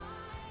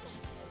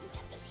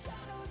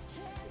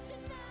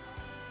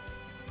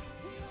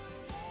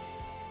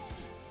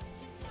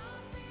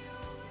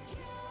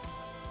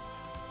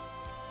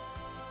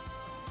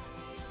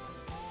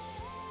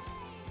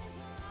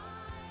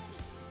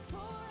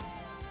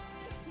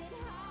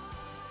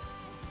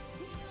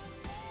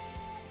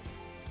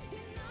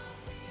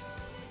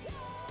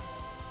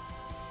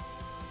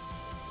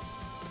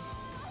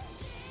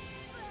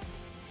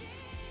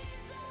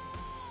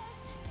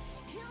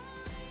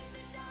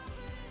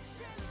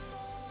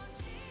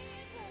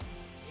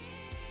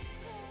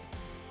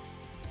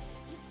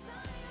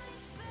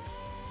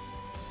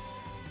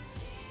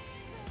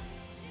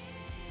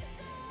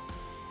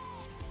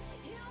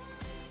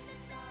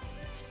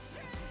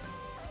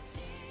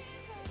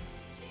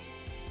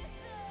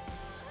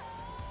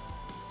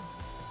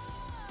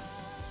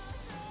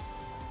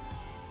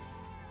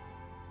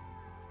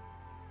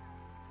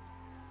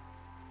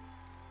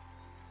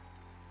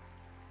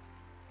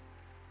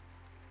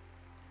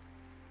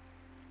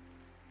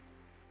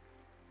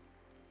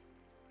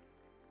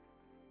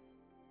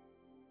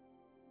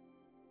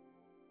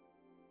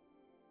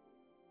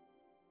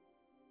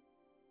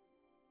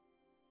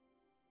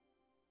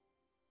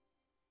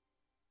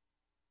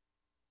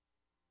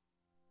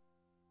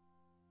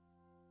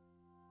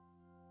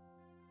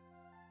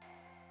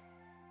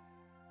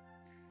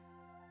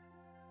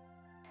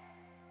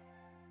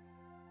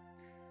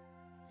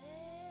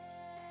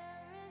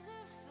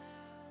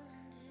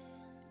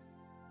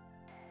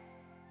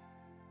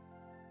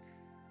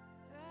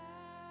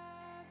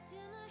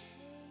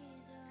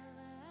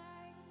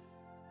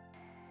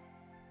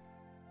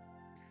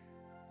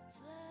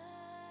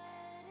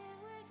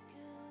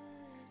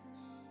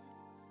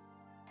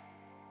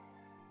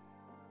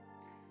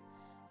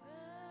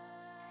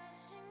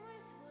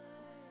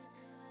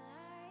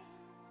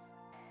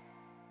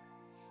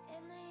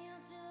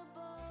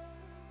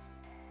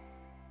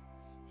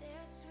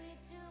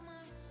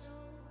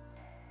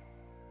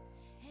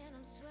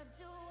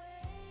swept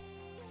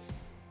away.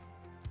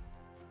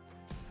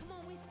 Come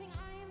on, we sing,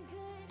 I am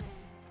good.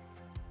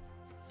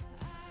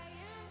 I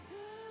am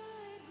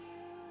good,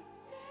 you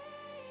say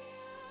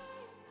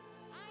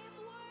I am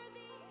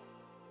worthy.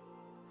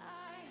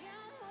 I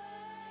am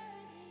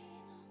worthy,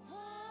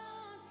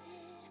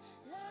 wanted,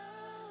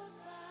 loved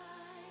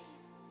by you.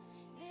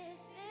 This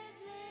is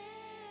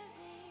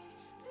living,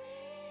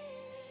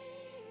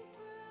 breathing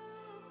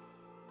proof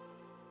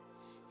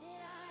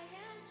that I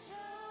am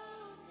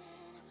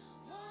chosen,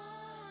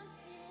 wanted,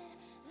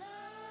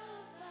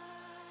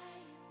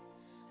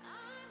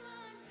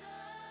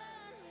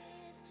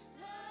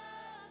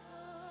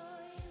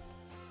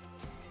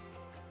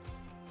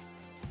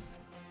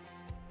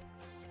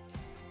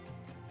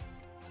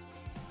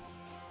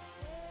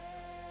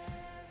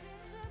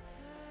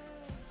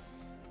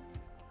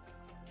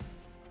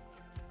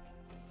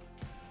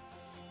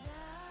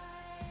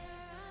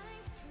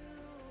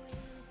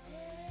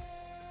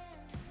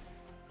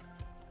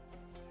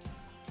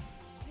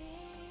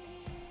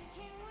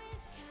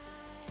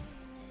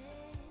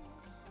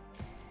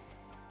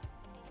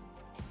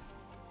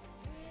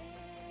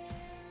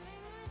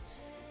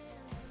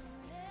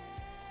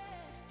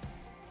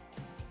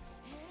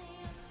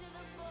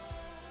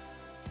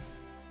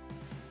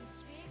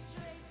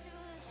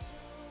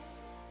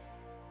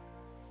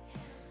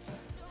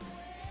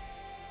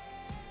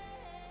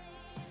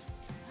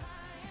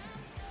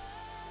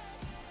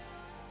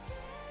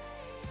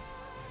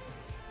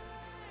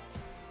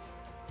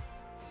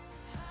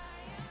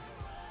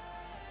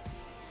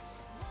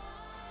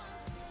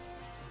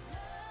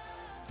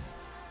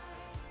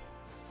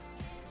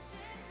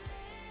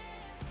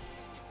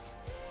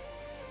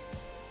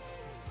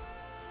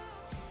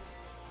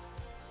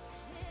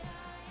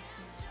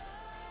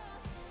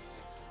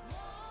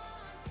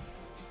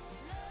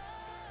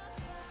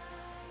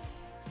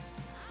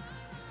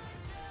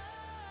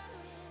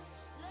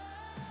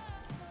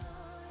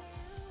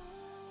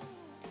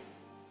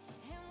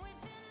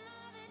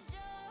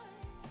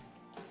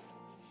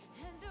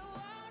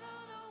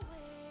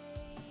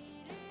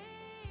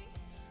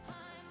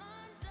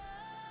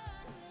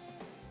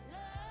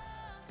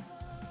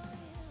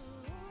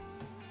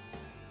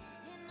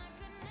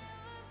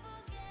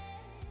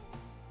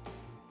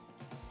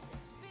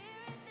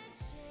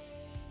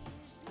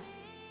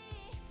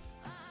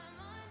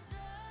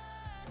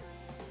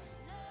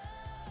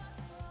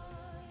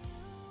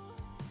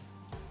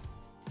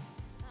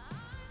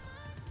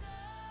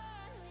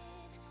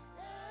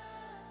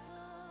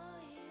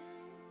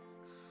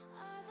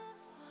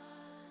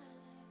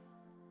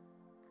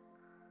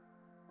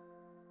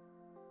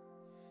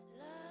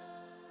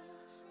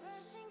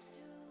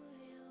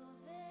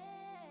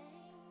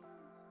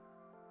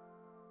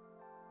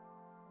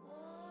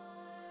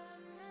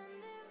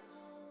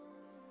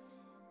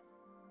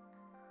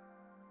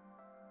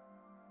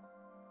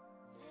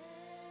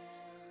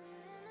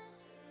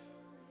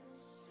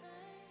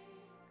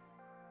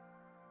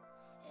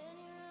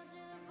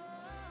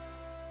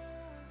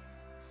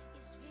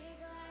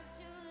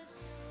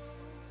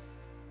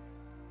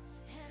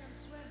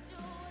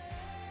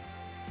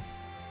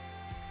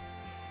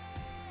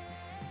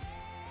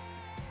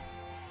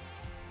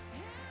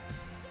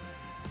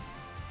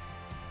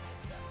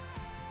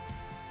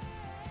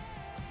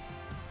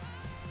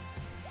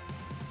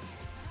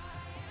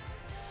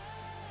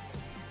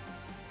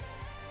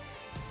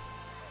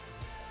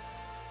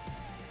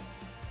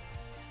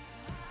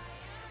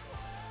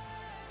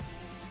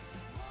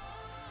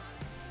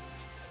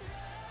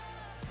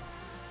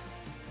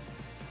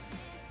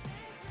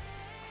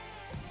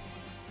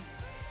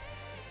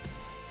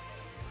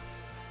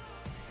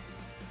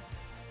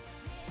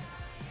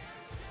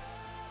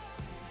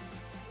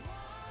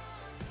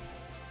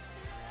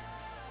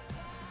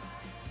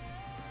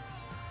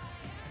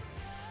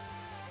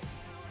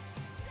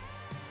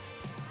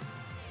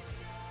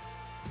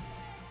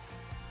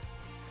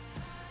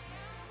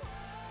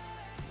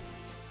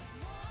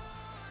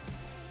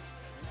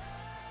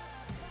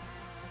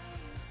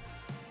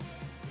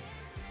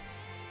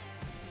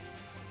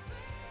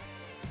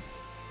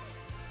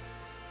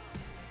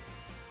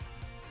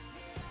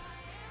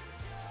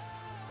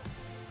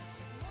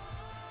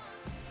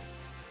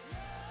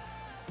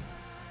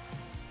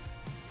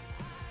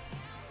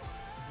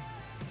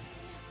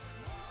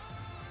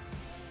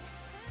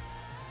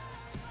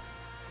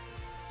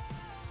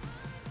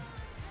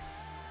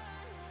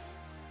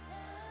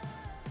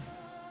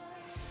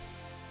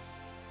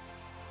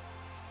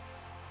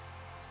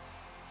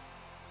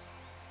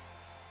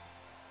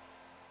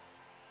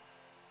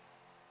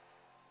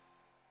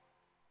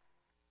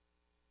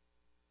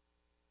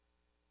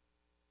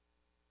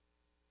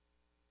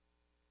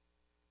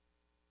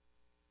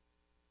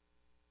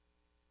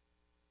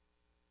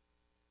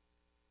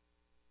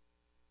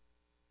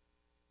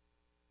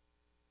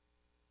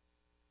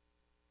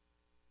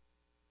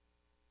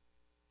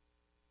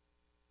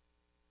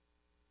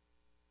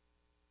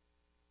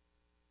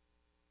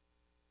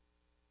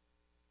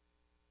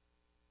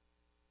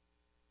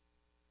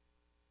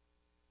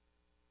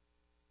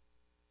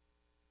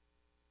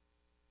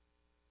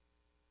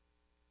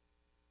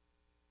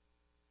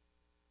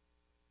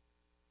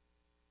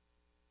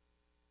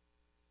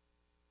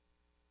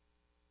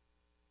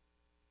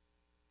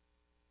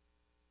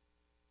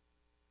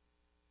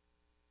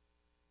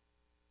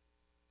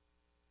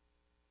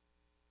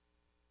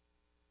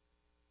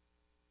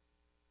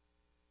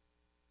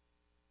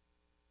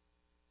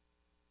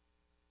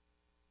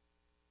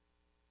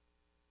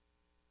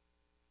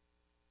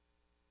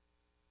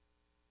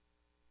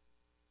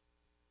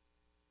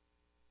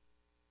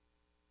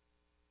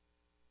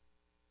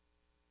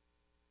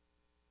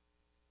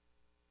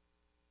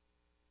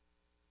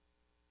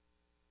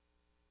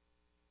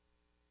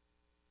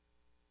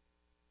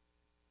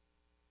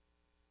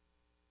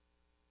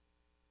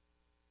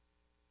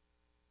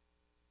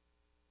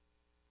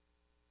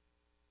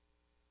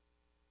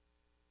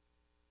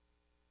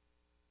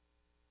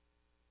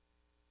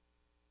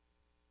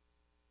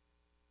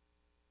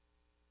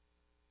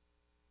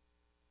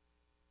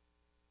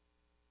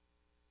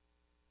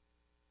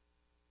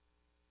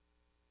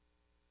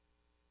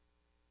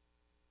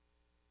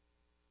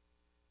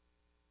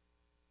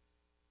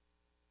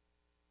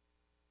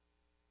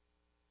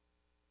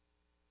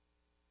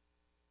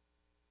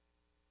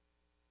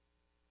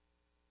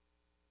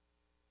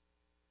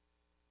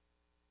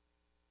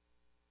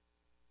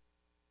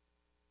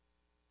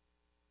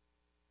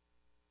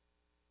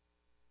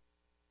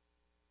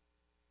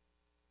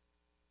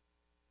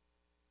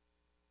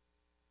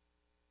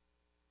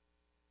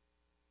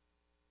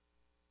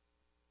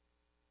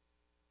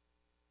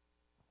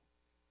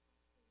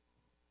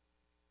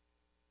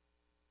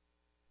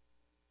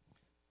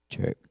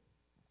 Check.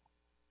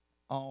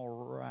 All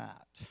right.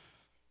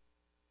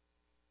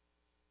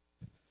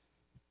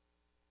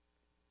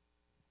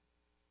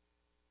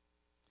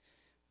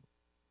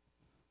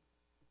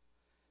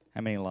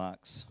 How many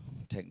likes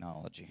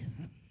technology?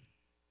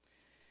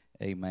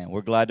 Amen.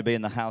 We're glad to be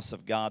in the house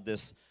of God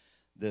this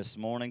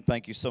morning.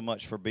 Thank you so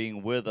much for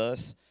being with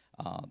us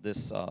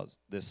this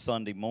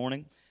Sunday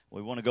morning.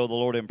 We want to go to the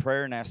Lord in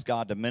prayer and ask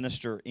God to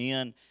minister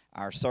in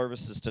our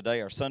services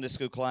today, our Sunday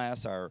school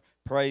class, our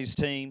praise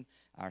team,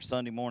 our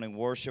Sunday morning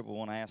worship. We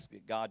want to ask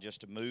God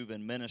just to move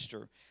and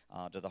minister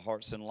to the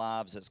hearts and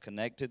lives that's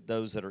connected,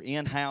 those that are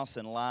in-house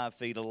and live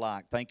feed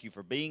alike. Thank you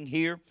for being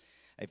here.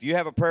 If you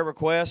have a prayer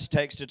request,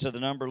 text it to the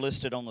number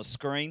listed on the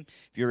screen.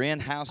 If you're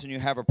in-house and you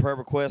have a prayer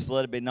request,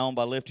 let it be known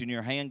by lifting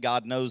your hand.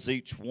 God knows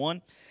each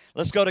one.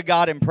 Let's go to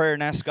God in prayer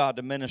and ask God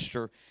to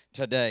minister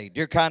today.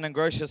 Dear kind and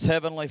gracious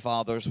Heavenly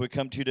Father, as we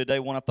come to you today, I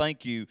want to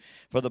thank you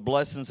for the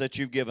blessings that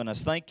you've given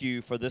us. Thank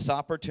you for this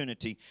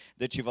opportunity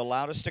that you've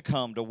allowed us to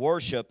come to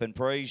worship and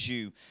praise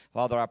you.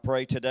 Father, I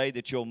pray today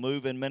that you'll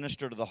move and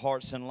minister to the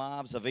hearts and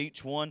lives of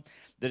each one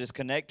that is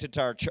connected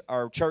to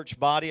our church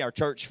body, our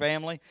church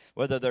family,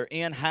 whether they're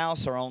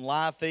in-house or on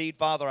live feed.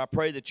 Father, I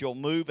pray that you'll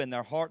move in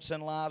their hearts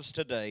and lives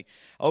today.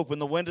 Open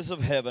the windows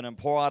of heaven and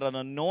pour out an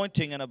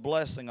anointing and a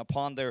blessing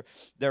upon their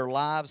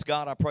lives.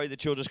 God, I pray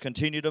that you'll just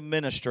continue to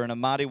minister in a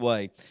mighty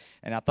way.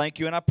 And I thank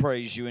you and I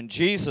praise you in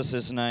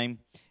Jesus' name.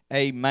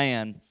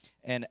 Amen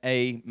and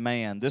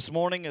amen. This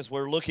morning, as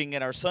we're looking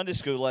at our Sunday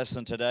school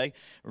lesson today,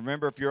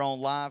 remember, if you're on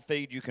live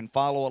feed, you can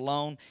follow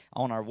along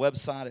on our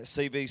website at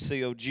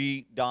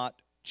cvcog.church.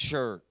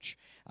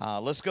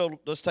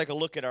 Let's take a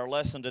look at our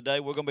lesson today.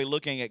 We're going to be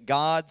looking at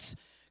God's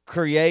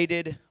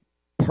created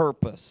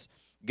purpose.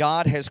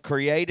 God has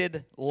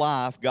created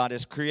life, God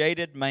has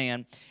created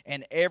man,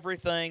 and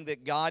everything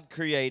that God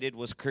created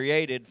was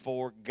created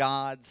for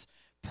God's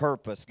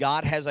purpose.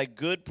 God has a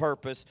good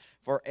purpose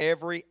for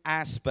every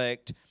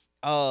aspect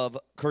of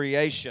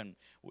creation.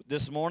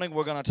 This morning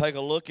we're going to take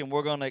a look and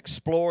we're going to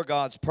explore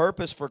God's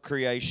purpose for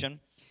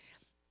creation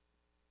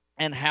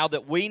and how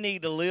that we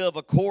need to live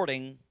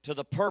according to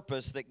the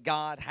purpose that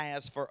God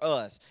has for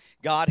us.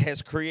 God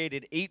has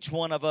created each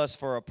one of us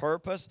for a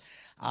purpose.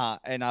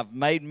 And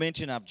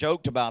I've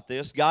joked about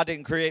this. God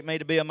didn't create me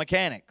to be a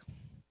mechanic.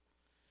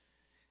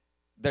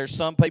 There's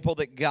some people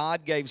that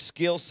God gave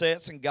skill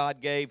sets and God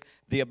gave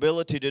the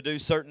ability to do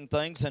certain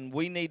things, and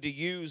we need to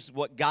use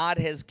what God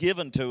has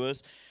given to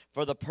us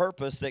for the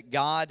purpose that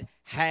God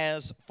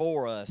has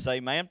for us.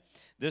 Amen.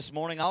 This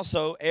morning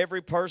also,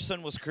 every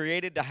person was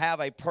created to have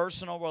a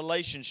personal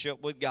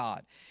relationship with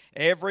God.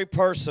 Every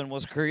person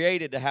was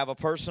created to have a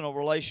personal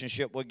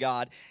relationship with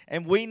God,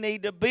 and we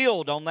need to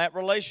build on that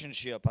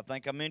relationship. I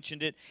think I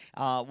mentioned it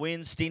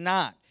Wednesday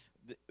night.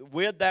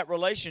 With that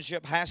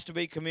relationship has to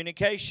be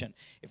communication.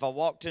 If I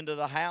walked into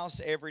the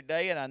house every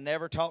day and I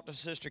never talked to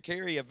Sister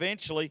Carrie,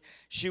 eventually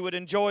she would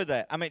enjoy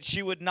that.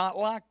 She would not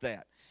like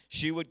that.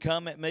 She would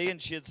come at me and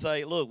she'd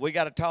say, look, we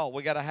got to talk.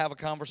 We got to have a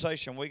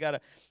conversation.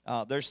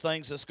 There's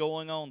things that's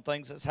going on,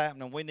 things that's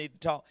happening. We need to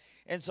talk.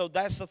 And so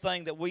that's the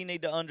thing that we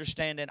need to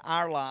understand in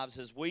our lives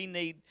is we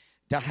need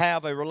to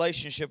have a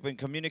relationship and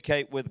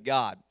communicate with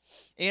God.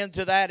 And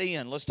to that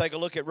end, let's take a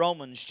look at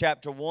Romans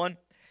chapter 1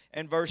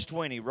 and verse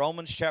 20.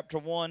 Romans chapter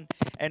 1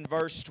 and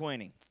verse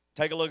 20.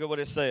 Take a look at what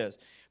it says.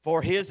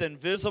 For his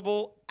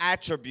invisible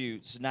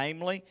attributes,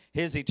 namely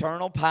his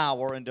eternal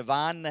power and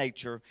divine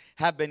nature,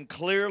 have been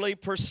clearly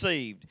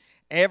perceived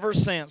ever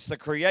since the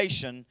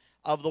creation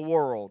of the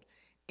world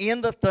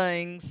in the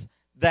things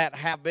that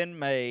have been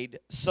made,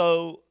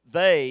 so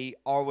they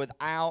are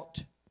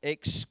without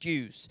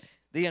excuse.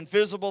 The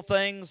invisible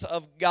things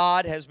of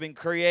God has been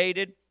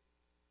created,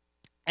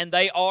 and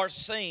they are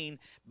seen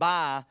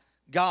by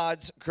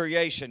God's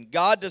creation.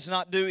 God does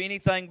not do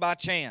anything by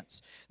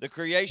chance. The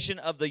creation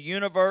of the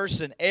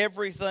universe and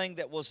everything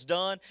that was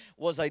done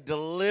was a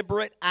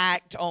deliberate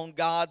act on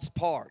God's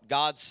part.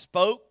 God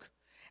spoke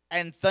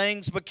and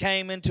things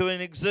became into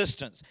an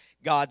existence.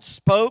 God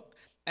spoke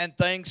and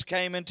things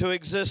came into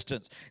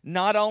existence.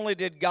 Not only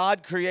did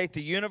God create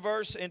the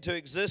universe into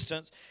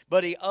existence,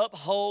 but he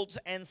upholds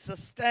and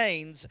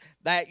sustains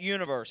that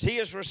universe. He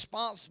is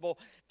responsible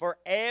for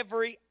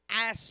every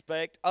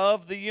aspect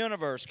of the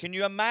universe. Can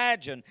you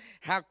imagine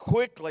how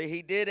quickly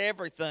he did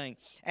everything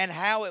and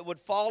how it would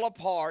fall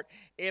apart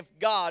if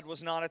God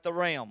was not at the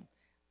realm?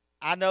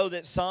 I know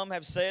that some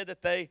have said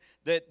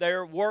that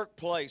their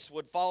workplace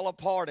would fall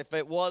apart if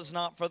it was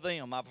not for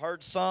them. I've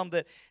heard some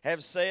that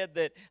have said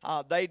that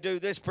they do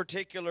this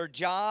particular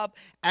job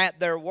at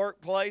their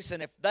workplace,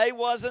 and if they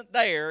wasn't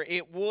there,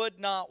 it would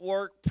not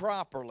work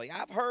properly.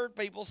 I've heard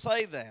people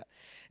say that.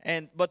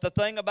 But the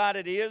thing about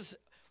it is,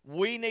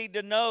 we need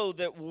to know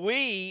that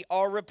we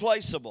are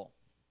replaceable.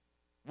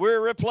 We're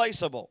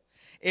replaceable.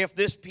 If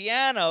this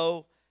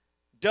piano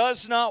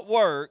does not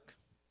work,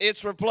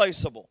 it's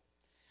replaceable.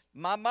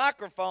 My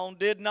microphone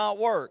did not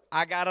work.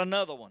 I got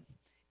another one.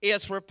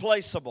 It's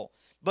replaceable.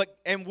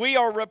 And we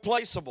are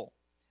replaceable.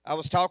 I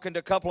was talking to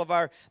a couple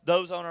of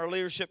those on our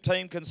leadership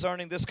team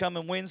concerning this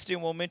coming Wednesday,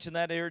 and we'll mention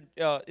that here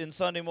in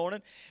Sunday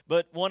morning.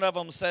 But one of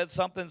them said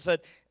something,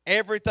 said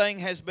everything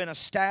has been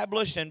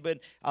established and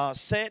been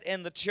set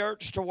in the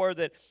church to where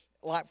that,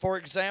 like, for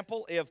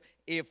example,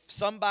 if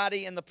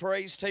somebody in the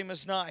praise team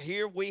is not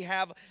here, we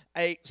have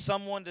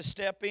someone to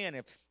step in.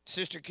 If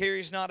Sister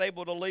Carrie's not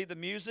able to lead the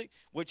music,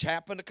 which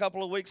happened a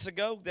couple of weeks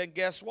ago, then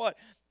guess what?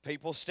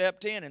 People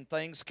stepped in and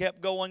things kept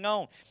going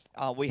on.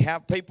 We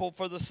have people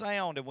for the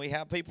sound and we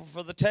have people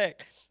for the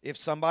tech. If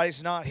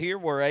somebody's not here,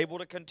 we're able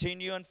to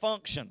continue and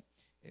function.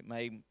 It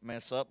may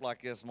mess up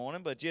like this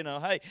morning, but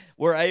hey,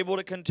 we're able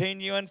to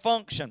continue and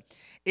function.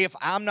 If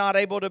I'm not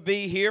able to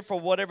be here for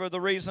whatever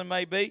the reason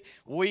may be,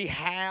 we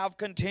have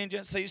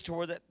contingencies to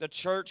where the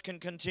church can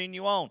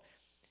continue on.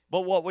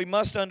 But what we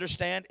must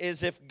understand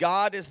is if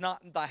God is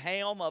not the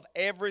helm of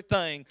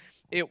everything,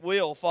 it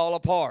will fall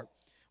apart.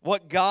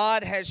 What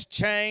God has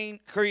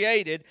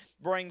created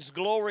brings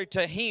glory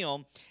to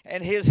Him,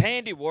 and His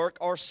handiwork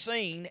are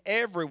seen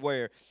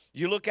everywhere.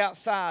 You look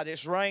outside,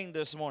 it's rained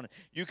this morning.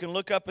 You can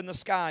look up in the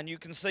sky and you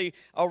can see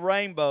a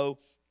rainbow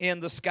in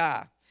the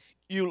sky.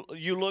 You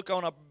look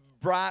on a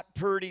bright,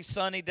 pretty,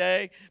 sunny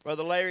day.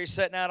 Brother Larry's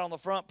sitting out on the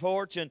front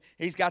porch and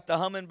he's got the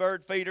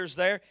hummingbird feeders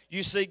there.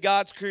 You see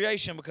God's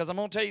creation, because I'm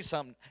going to tell you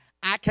something.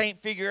 I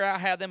can't figure out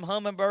how them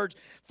hummingbirds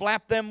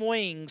flap them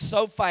wings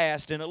so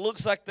fast, and it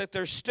looks like that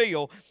they're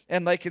still,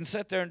 and they can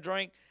sit there and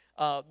drink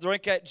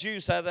that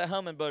juice out of that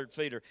hummingbird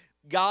feeder.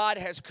 God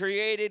has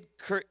created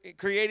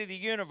the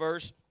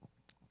universe,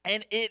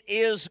 and it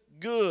is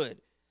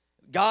good.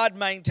 God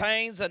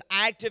maintains an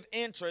active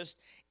interest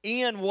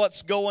in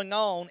what's going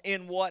on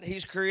in what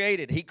He's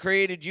created. He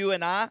created you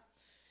and I.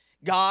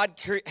 God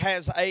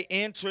has an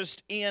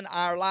interest in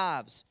our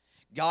lives.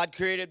 God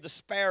created the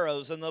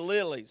sparrows and the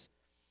lilies.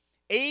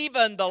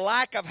 Even the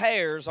lack of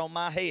hairs on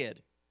my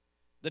head,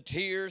 the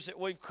tears that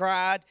we've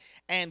cried,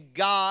 and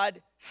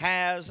God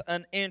has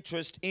an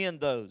interest in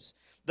those.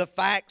 The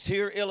facts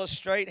here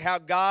illustrate how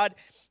God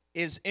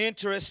is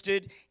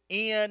interested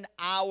in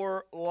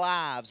our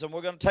lives, and we're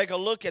going to take a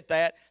look at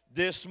that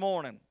this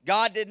morning.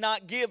 God did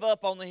not give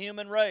up on the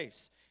human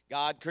race.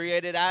 God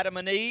created Adam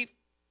and Eve.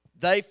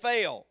 They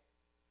fell.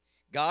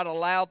 God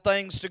allowed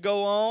things to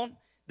go on.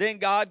 Then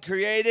God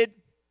created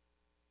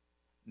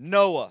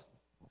Noah.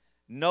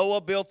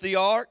 Noah built the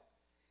ark.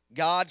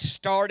 God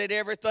started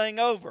everything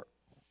over.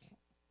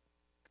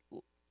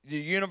 The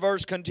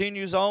universe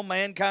continues on.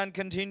 Mankind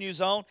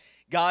continues on.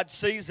 God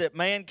sees that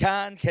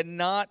mankind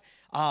cannot,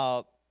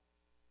 for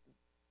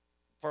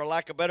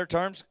lack of better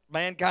terms,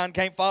 mankind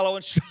can't follow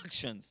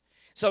instructions.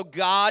 So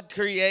God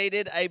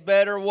created a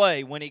better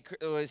way when He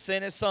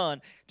sent His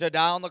Son to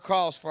die on the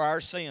cross for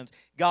our sins.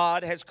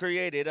 God has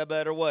created a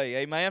better way.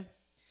 Amen?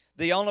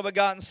 The only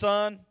begotten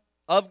Son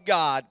of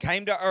God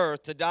came to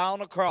earth to die on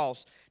the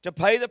cross, to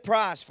pay the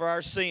price for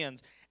our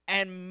sins,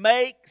 and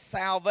make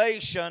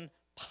salvation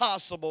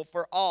possible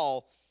for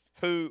all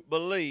who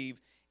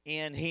believe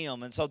in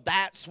Him. And so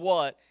that's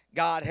what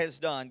God has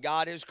done.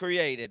 God has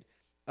created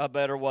a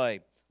better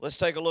way. Let's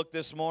take a look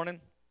this morning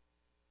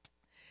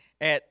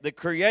at the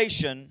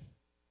creation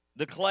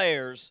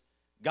declares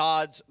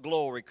God's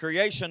glory.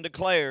 Creation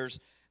declares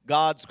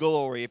God's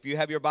glory. If you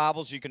have your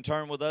Bibles, you can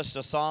turn with us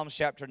to Psalms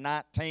chapter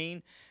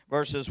 19,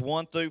 verses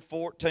 1 through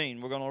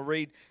 14. We're going to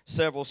read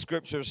several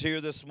scriptures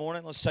here this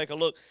morning. Let's take a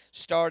look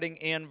starting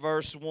in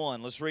verse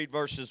 1. Let's read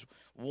verses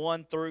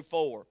 1 through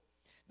 4.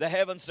 The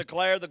heavens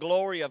declare the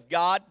glory of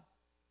God,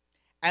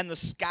 and the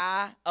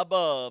sky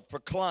above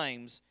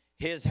proclaims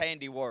His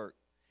handiwork.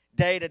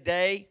 Day to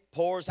day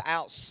pours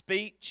out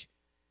speech,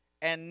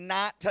 and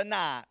night to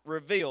night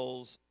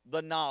reveals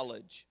the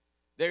knowledge.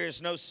 There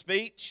is no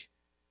speech,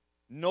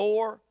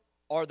 nor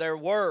are there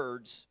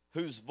words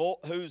whose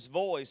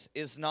voice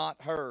is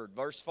not heard.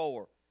 Verse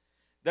 4.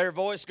 Their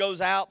voice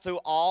goes out through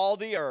all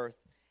the earth,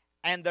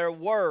 and their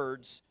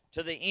words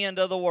to the end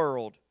of the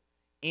world.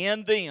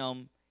 In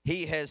them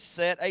He has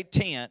set a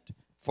tent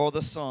for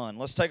the sun.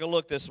 Let's take a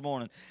look this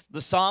morning.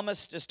 The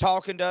psalmist is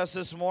talking to us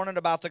this morning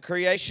about the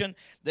creation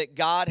that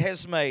God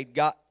has made.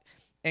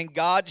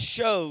 God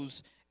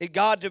shows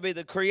God to be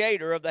the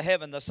creator of the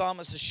heaven. The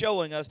psalmist is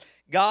showing us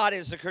God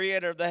is the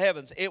creator of the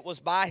heavens. It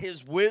was by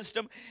His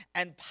wisdom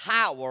and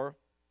power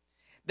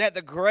that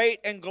the great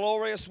and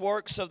glorious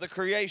works of the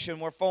creation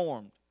were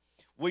formed.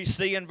 We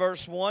see in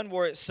verse 1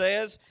 where it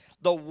says,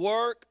 the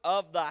work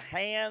of the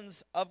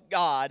hands of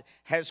God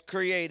has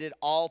created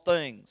all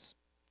things.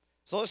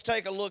 So let's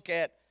take a look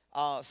at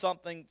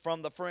something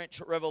from the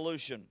French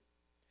Revolution.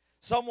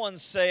 Someone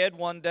said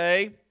one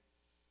day,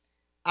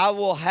 I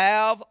will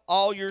have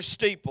all your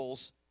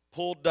steeples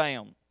pulled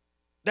down,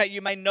 that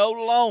you may no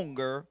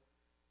longer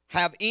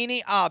have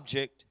any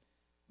object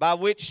by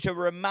which to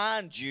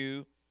remind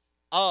you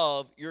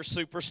of your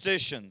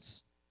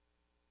superstitions.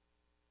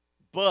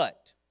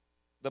 But,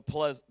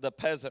 the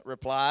peasant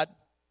replied,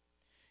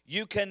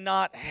 you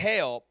cannot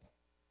help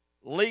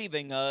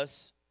leaving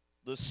us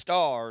the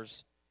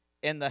stars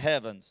in the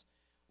heavens.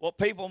 What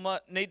people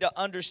need to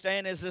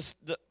understand is this: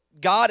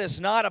 God is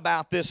not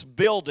about this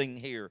building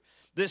here.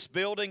 This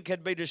building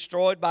could be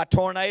destroyed by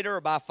tornado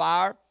or by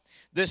fire.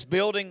 This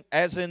building,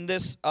 as in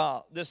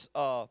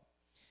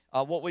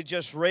what we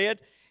just read,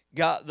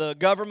 the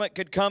government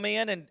could come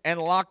in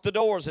and lock the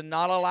doors and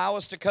not allow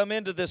us to come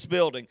into this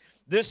building.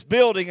 This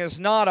building is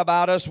not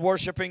about us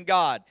worshiping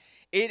God.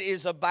 It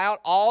is about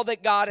all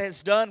that God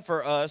has done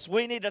for us.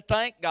 We need to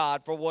thank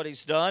God for what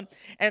He's done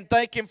and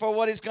thank Him for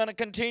what He's going to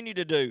continue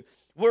to do.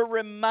 We're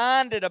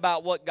reminded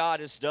about what God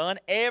has done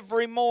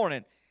every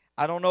morning.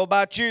 I don't know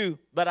about you,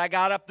 but I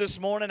got up this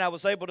morning. I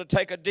was able to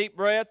take a deep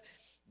breath,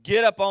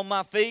 get up on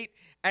my feet,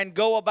 and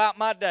go about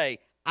my day.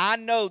 I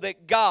know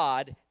that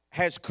God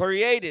has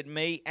created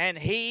me, and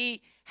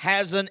He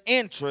has an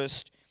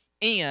interest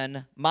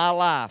in my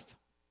life.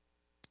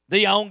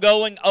 The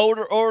ongoing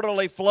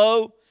orderly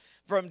flow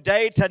from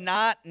day to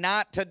night,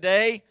 night to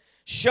day,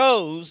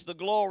 shows the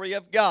glory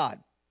of God.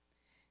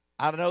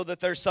 I know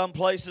that there's some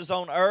places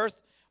on earth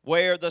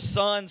where the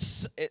sun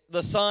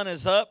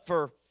is up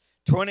for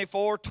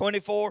 24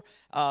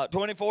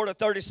 to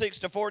 36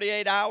 to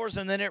 48 hours,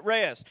 and then it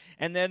rests.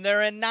 And then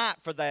they're in night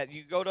for that.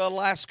 You go to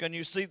Alaska and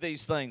you see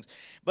these things.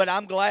 But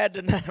I'm glad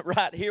to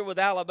right here with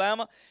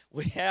Alabama,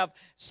 we have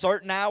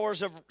certain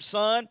hours of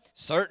sun,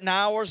 certain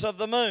hours of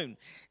the moon.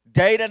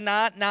 Day to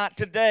night, night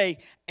to day,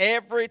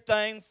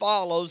 everything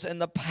follows in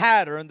the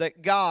pattern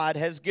that God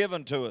has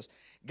given to us.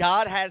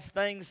 God has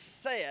things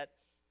set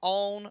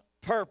on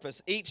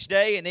purpose. Each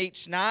day and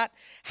each night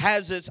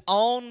has its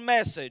own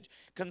message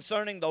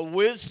concerning the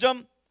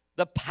wisdom,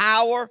 the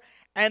power,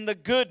 and the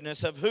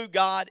goodness of who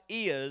God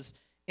is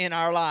in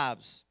our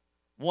lives.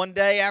 One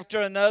day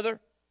after another,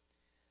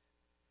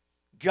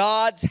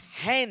 God's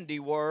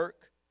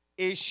handiwork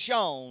is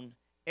shown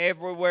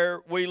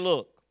everywhere we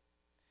look.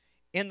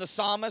 In the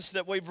psalmist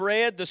that we've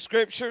read, the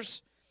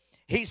scriptures,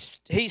 he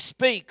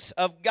speaks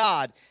of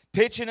God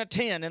pitching a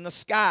tent in the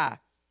sky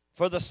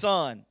for the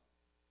sun.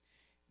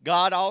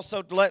 God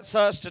also lets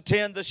us to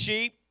tend the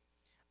sheep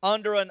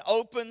under an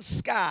open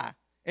sky.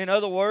 In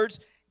other words,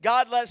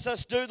 God lets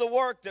us do the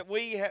work that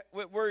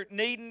we're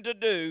needing to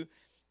do,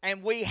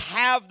 and we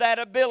have that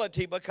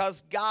ability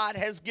because God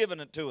has given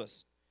it to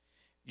us.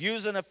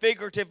 Using a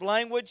figurative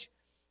language,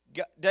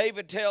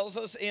 David tells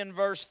us in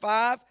verse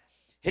 5,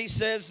 he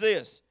says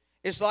this,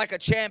 it's like a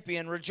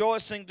champion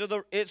rejoicing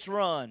to its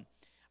run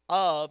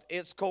of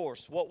its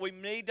course. What we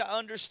need to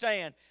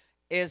understand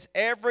is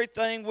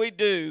everything we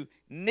do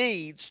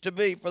needs to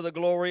be for the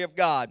glory of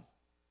God.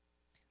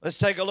 Let's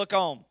take a look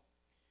on.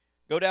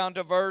 Go down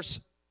to verse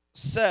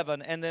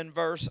 7 and then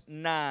verse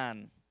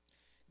 9.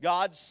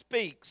 God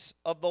speaks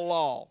of the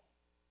law.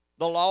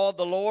 The law of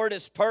the Lord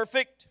is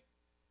perfect,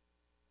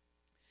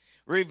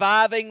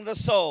 reviving the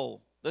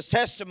soul. The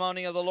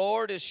testimony of the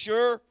Lord is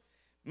sure,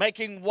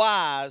 making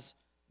wise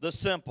the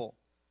simple.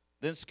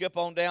 Then skip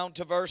on down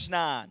to verse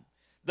 9.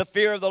 The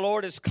fear of the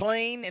Lord is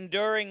clean,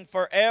 enduring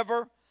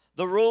forever.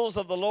 The rules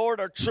of the Lord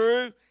are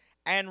true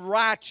and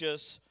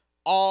righteous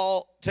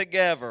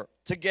altogether.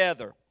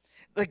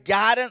 The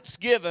guidance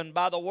given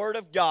by the Word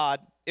of God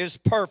is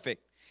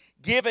perfect,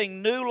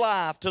 giving new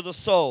life to the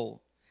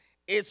soul.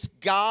 It's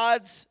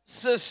God's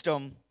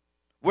system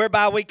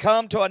whereby we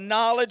come to a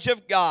knowledge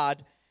of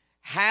God,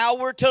 how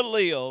we're to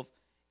live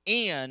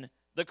in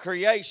the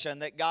creation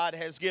that God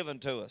has given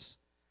to us.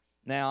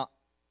 Now,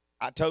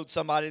 I told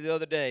somebody the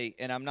other day,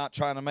 and I'm not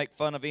trying to make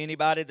fun of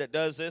anybody that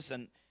does this,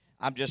 and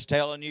I'm just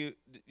telling you,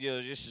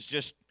 this is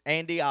just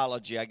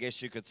Andyology, I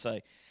guess you could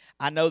say.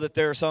 I know that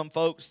there are some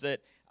folks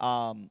that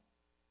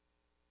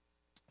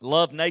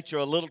love nature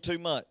a little too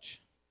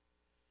much,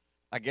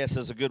 I guess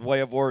is a good way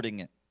of wording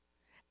it.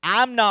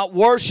 I'm not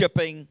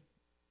worshiping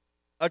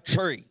a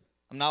tree.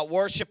 I'm not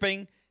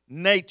worshiping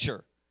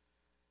nature.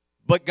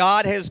 But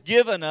God has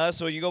given us,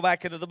 so you go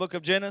back into the book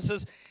of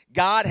Genesis,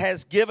 God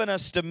has given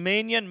us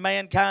dominion,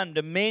 mankind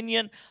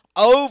dominion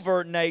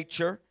over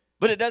nature,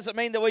 but it doesn't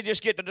mean that we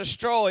just get to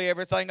destroy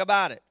everything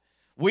about it.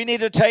 We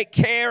need to take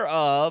care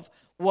of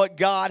what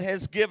God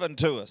has given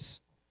to us.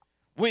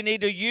 We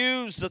need to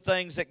use the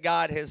things that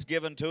God has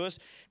given to us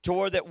to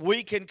where that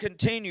we can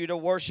continue to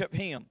worship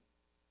Him.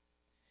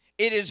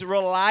 It is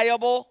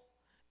reliable.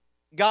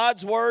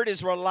 God's Word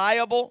is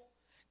reliable.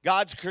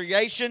 God's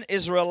creation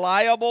is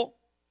reliable.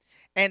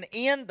 And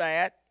in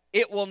that,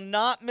 it will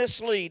not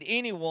mislead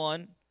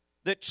anyone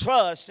that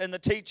trusts in the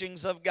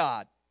teachings of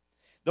God.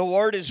 The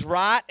Word is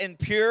right and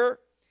pure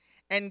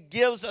and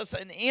gives us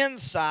an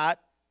insight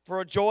for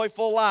a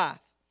joyful life.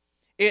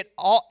 It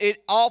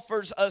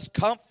offers us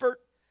comfort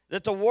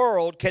that the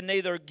world can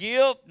neither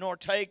give nor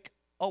take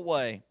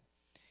away.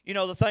 You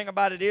know, the thing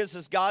about it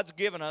is God's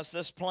given us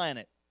this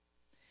planet.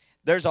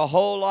 There's a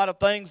whole lot of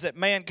things that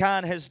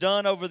mankind has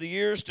done over the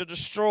years to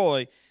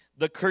destroy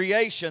the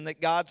creation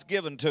that God's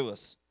given to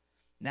us.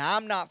 Now,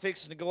 I'm not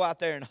fixing to go out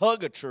there and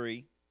hug a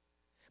tree,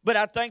 but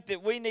I think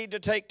that we need to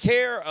take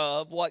care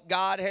of what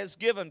God has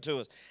given to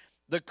us.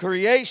 The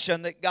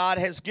creation that God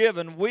has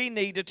given, we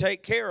need to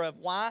take care of.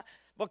 Why?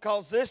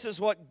 Because this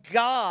is what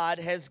God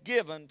has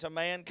given to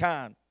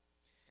mankind.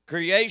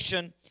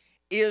 Creation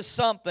is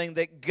something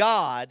that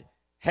God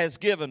has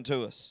given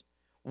to us.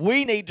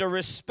 We need to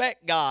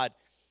respect God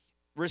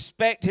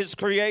respect His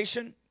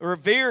creation,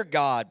 revere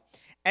God,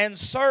 and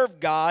serve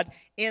God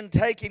in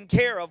taking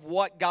care of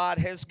what God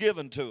has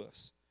given to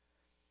us.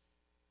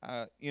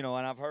 And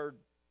I've heard,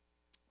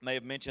 may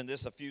have mentioned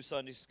this a few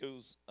Sunday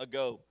schools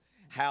ago,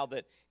 how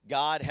that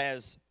God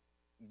has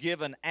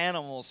given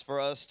animals for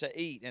us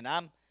to eat. And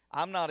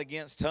I'm not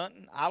against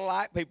hunting. I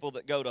like people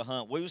that go to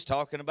hunt. We was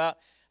talking about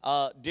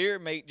deer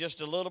meat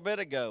just a little bit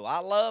ago. I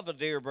love a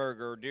deer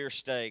burger or deer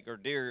steak or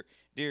deer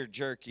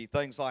jerky,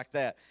 things like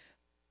that.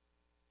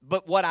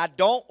 But what I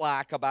don't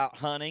like about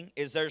hunting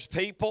is there's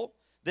people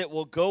that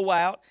will go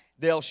out,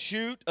 they'll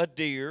shoot a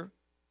deer,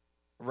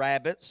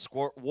 rabbit,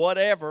 squirt,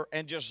 whatever,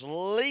 and just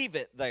leave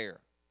it there.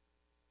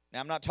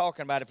 Now, I'm not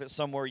talking about if it's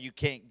somewhere you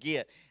can't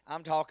get.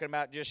 I'm talking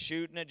about just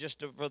shooting it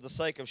for the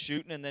sake of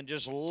shooting and then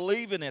just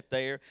leaving it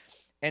there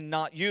and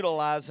not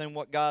utilizing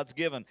what God's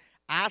given.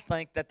 I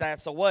think that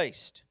that's a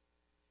waste.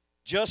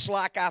 Just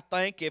like I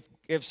think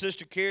if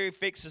Sister Carrie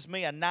fixes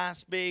me a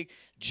nice big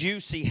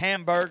juicy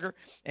hamburger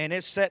and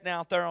it's sitting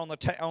out there on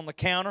the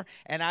counter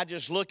and I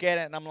just look at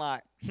it and I'm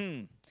like,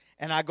 and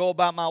I go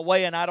about my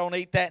way and I don't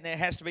eat that and it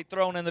has to be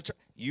thrown in the trash.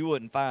 You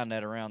wouldn't find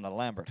that around the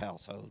Lambert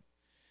household.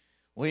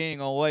 We ain't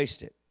going to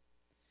waste it.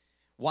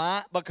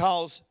 Why?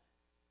 Because,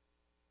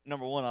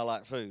 number one, I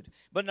like food.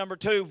 But number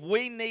two,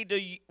 we need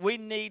to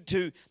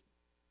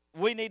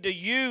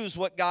use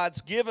what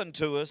God's given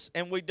to us,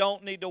 and we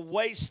don't need to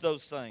waste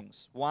those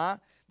things. Why?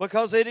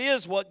 Because it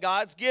is what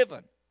God's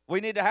given.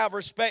 We need to have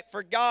respect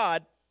for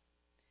God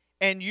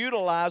and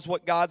utilize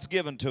what God's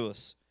given to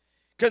us.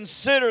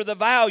 Consider the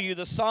value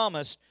the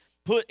psalmist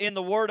put in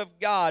the Word of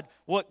God,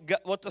 what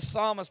the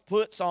psalmist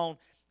puts on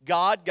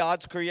God,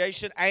 God's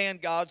creation,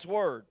 and God's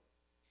Word.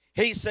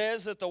 He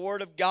says that the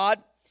Word of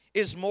God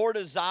is more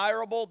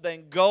desirable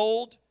than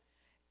gold,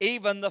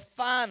 even the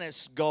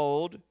finest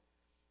gold,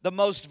 the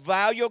most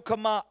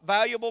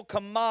valuable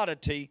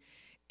commodity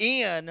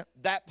in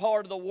that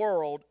part of the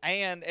world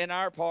and in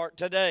our part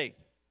today.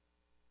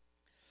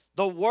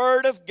 The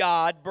Word of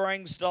God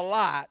brings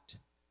delight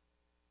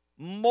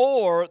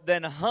more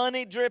than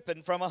honey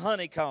dripping from a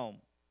honeycomb.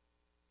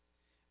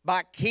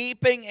 By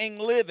keeping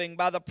and living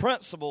by the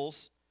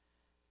principles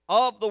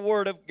of the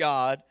Word of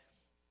God,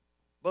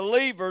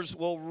 believers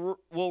will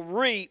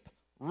reap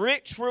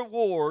rich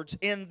rewards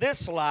in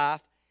this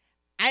life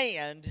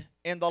and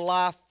in the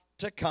life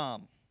to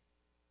come.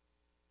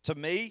 To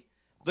me,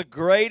 the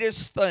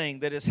greatest thing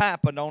that has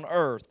happened on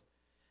earth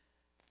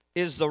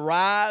is the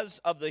rise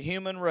of the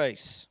human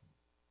race.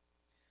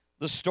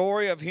 The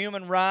story of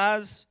human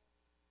rise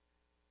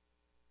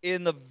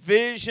in the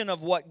vision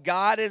of what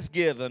God has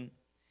given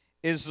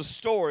is the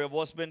story of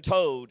what's been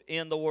told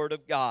in the Word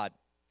of God.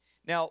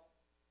 Now,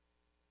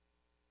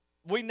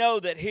 we know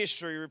that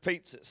history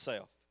repeats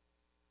itself.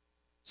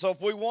 So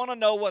if we want to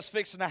know what's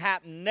fixing to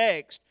happen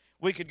next,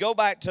 we could go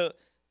back to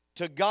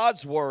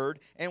God's Word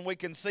and we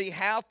can see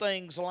how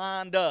things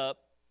lined up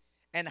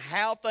and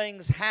how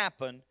things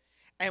happened,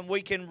 and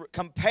we can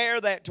compare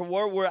that to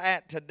where we're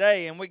at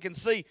today, and we can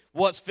see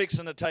what's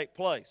fixing to take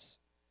place.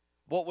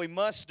 What we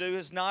must do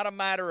is not a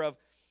matter of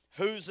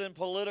who's in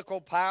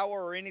political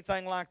power or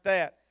anything like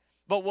that,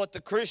 but what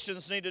the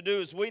Christians need to do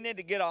is we need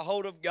to get a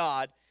hold of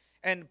God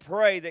and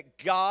pray that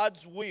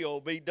God's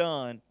will be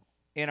done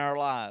in our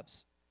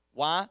lives.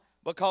 Why?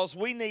 Because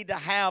we need to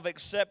have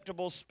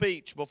acceptable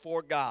speech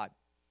before God.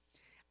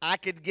 I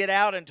could get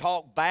out and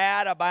talk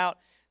bad about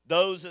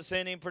those that's in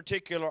any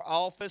particular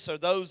office or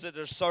those that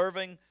are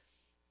serving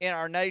in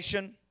our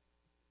nation,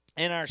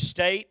 in our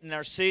state, in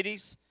our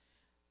cities,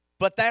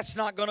 but that's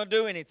not going to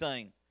do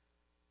anything.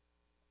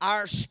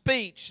 Our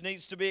speech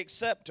needs to be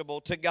acceptable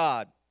to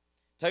God.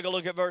 Take a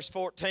look at verse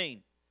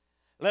 14.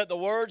 Let the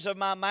words of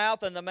my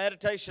mouth and the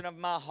meditation of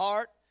my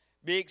heart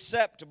be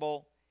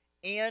acceptable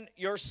in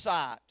your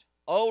sight,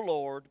 O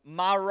Lord,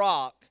 my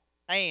rock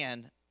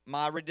and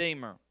my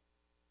redeemer.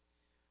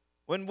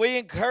 When we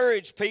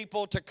encourage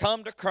people to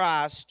come to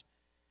Christ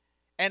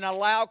and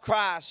allow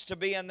Christ to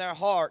be in their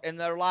heart, in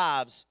their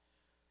lives,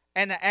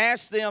 and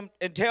ask them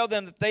and tell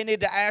them that they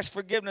need to ask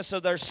forgiveness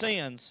of their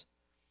sins,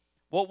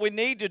 what we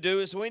need to do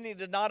is we need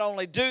to not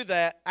only do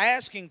that,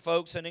 asking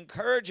folks and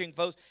encouraging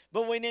folks,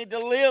 but we need to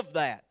live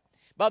that.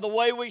 By the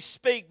way we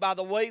speak, by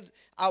the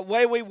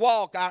way we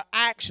walk, our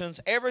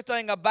actions,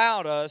 everything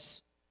about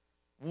us,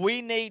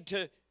 we need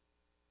to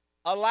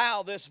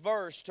allow this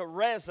verse to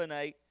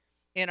resonate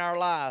in our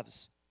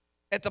lives.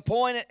 At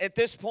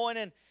this point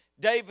in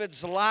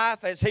David's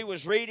life, as he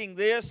was reading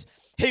this,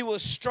 he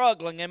was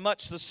struggling in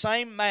much the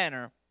same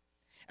manner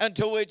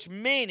unto which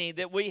many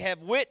that we have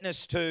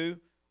witnessed to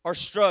are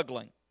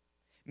struggling.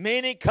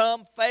 Many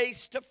come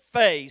face to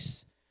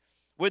face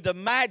with the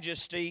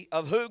majesty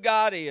of who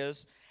God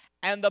is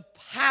and the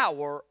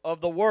power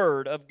of the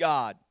Word of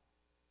God.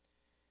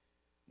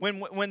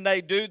 When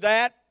they do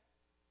that,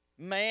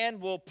 man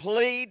will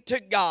plead to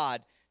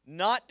God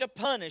not to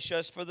punish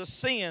us for the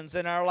sins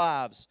in our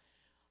lives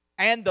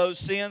and those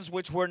sins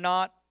which we're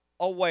not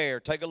aware.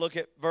 Take a look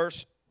at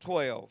verse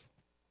 12.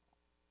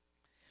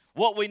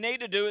 What we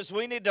need to do is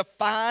we need to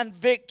find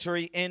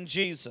victory in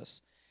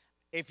Jesus.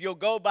 If you'll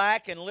go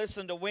back and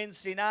listen to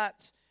Wednesday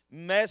night's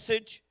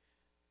message,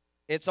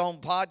 it's on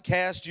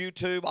podcast,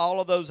 YouTube,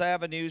 all of those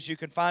avenues. You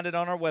can find it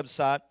on our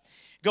website.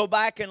 Go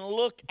back and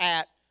look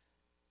at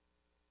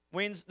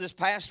this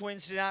past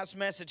Wednesday night's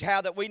message,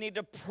 how that we need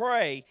to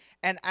pray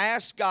and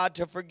ask God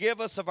to forgive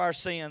us of our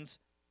sins,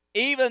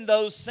 even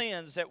those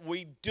sins that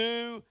we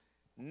do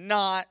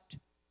not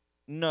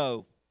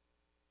know.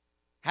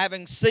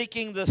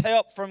 Seeking the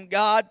help from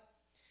God,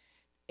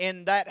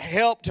 in that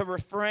help to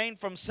refrain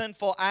from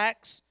sinful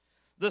acts,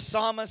 the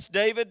psalmist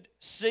David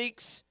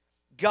seeks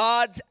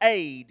God's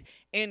aid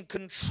in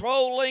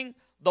controlling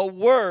the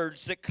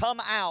words that come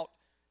out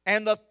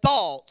and the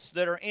thoughts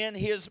that are in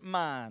his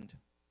mind.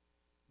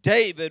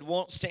 David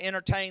wants to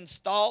entertain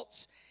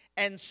thoughts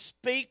and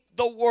speak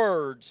the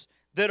words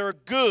that are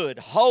good,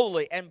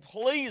 holy, and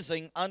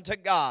pleasing unto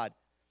God.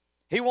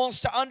 He wants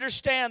to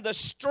understand the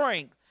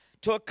strength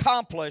to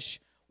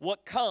accomplish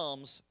what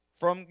comes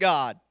from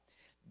God.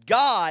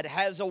 God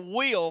has a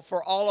will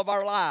for all of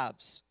our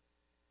lives.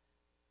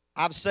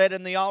 I've said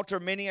in the altar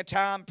many a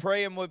time,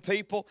 praying with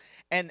people,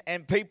 and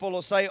people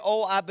will say,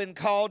 oh, I've been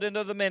called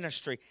into the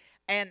ministry.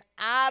 And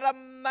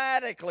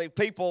automatically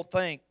people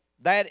think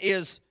that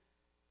is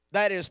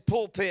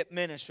pulpit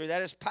ministry.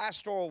 That is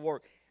pastoral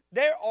work.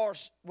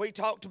 We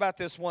talked about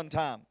this one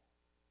time.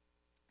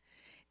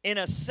 In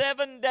a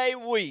 7-day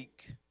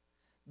week,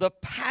 the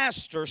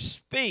pastor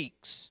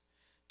speaks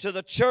to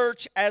the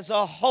church as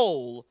a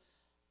whole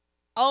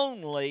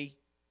only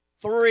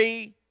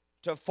 3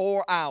 to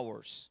 4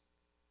 hours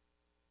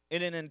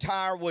in an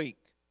entire week.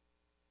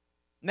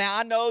 Now,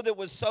 I know that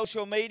with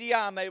social media,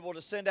 I'm able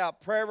to send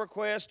out prayer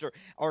requests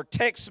or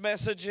text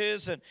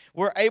messages, and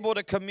we're able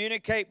to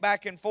communicate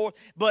back and forth.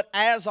 But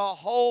as a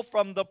whole,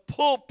 from the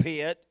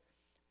pulpit,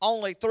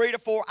 only 3 to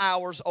 4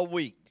 hours a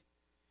week.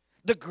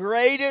 The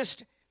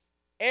greatest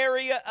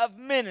area of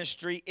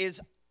ministry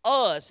is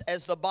us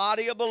as the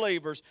body of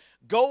believers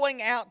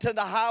going out to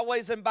the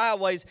highways and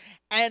byways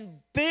and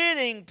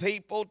bidding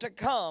people to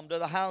come to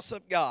the house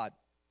of God.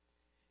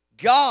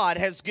 God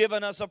has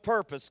given us a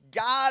purpose.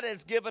 God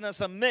has given us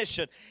a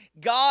mission.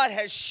 God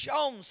has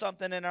shown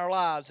something in our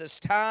lives. It's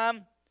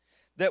time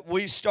that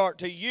we start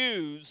to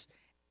use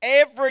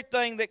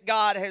everything that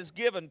God has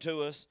given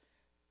to us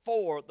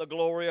for the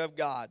glory of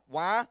God.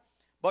 Why?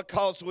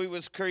 Because we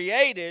was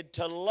created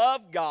to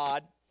love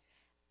God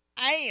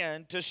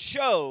and to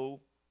show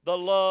the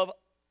love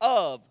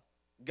of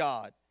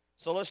God.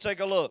 So let's take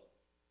a look.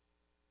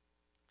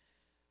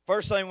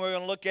 First thing we're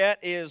going to look at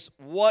is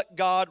what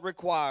God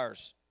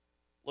requires.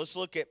 Let's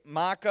look at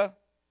Micah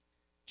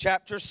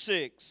chapter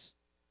 6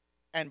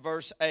 and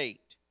verse 8.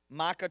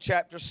 Micah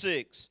chapter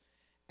 6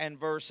 and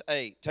verse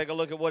 8. Take a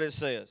look at what it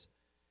says.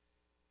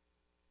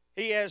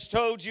 He has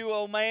told you,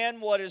 O man,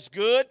 what is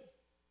good,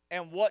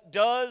 and what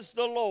does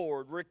the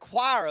Lord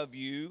require of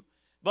you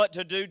but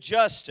to do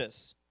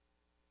justice,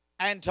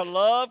 and to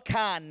love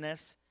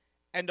kindness,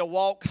 and to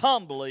walk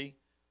humbly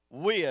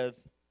with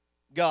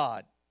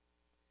God.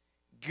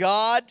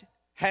 God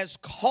has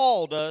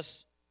called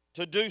us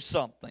to do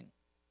something.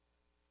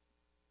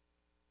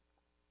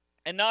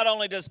 And not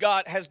only has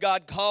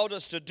God called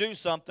us to do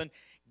something,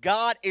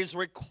 God is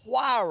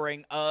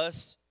requiring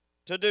us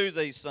to do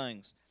these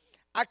things.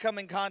 I come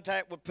in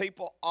contact with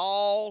people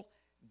all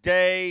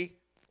day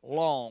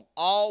long,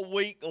 all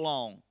week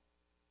long.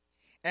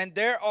 And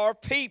there are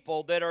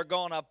people that are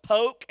going to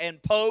poke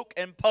and poke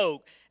and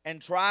poke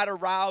and try to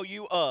rile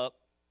you up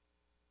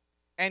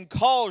and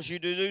cause you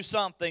to do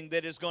something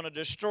that is going to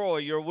destroy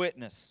your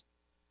witness.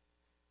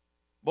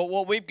 But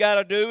what we've got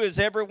to do is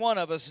every one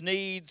of us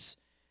needs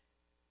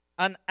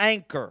an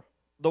anchor.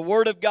 The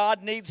Word of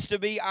God needs to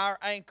be our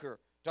anchor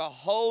to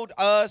hold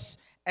us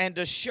and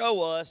to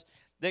show us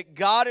that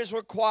God is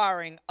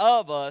requiring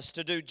of us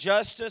to do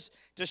justice,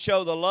 to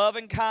show the love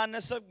and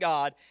kindness of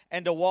God,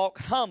 and to walk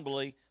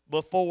humbly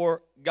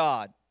before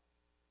God.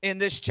 In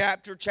this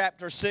chapter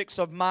 6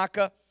 of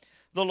Micah,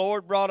 the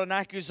Lord brought an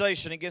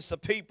accusation against the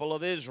people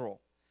of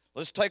Israel.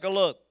 Let's take a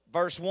look.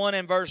 Verse 1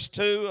 and verse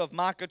 2 of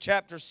Micah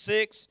chapter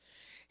 6.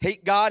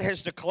 God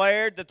has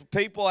declared that the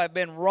people have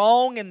been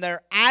wrong in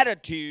their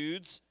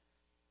attitudes.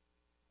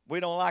 We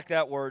don't like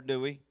that word,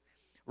 do we?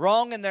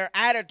 Wrong in their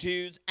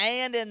attitudes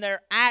and in their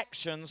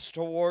actions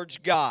towards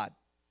God.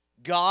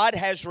 God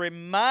has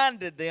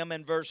reminded them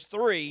in verse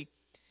 3,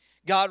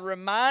 God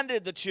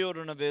reminded the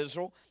children of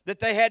Israel that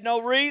they had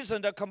no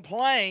reason to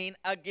complain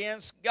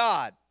against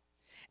God.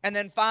 And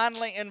then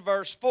finally in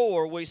verse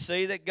 4, we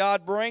see that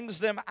God brings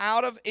them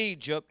out of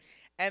Egypt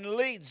and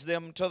leads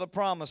them to the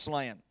promised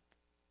land.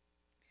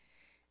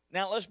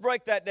 Now let's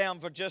break that down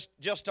for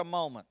just a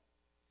moment.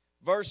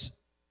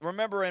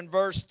 Remember in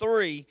verse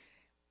 3,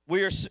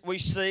 we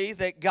see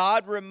that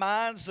God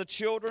reminds the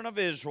children of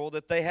Israel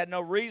that they had no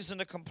reason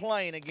to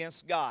complain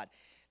against God.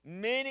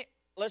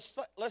 Let's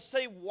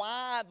see,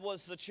 why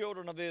was the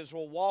children of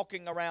Israel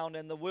walking around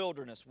in the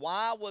wilderness?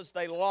 Why was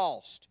they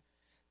lost?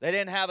 They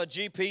didn't have a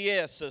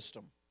GPS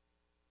system.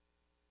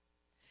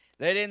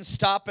 They didn't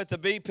stop at the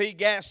BP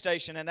gas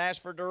station and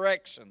ask for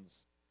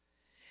directions.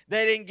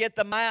 They didn't get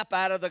the map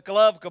out of the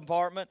glove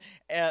compartment,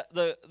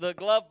 the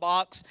glove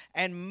box,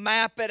 and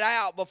map it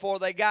out before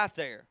they got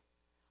there.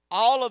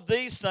 All of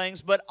these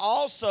things, but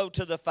also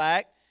to the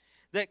fact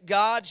that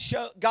God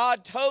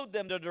told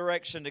them the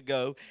direction to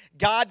go.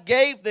 God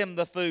gave them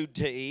the food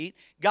to eat.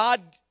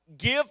 God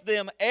gave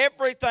them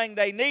everything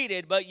they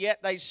needed, but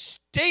yet they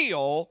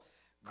still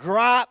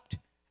griped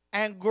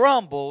and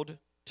grumbled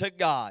to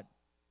God.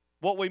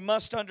 What we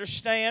must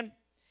understand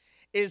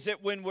is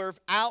that when we're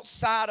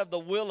outside of the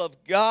will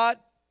of God,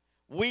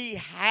 we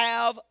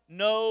have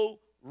no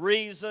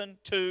reason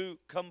to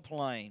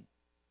complain.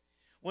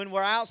 When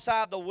we're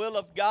outside the will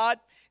of God,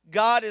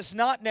 God is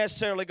not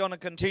necessarily going to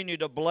continue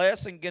to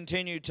bless and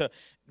continue to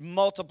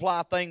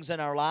multiply things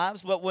in our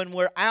lives. But when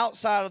we're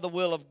outside of the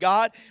will of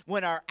God,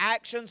 when our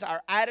actions,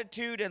 our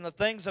attitude, and the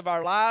things of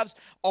our lives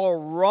are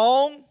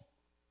wrong,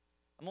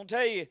 I'm going to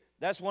tell you,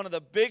 that's one of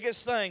the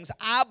biggest things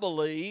I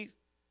believe.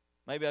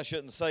 Maybe I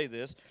shouldn't say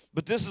this,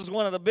 but this is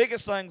one of the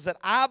biggest things that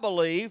I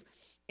believe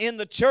in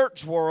the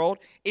church world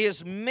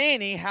is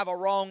many have a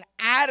wrong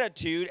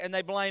attitude and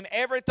they blame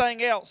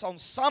everything else on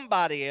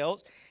somebody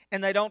else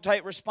and they don't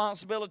take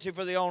responsibility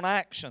for their own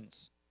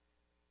actions.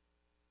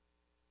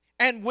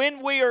 And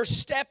when we are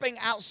stepping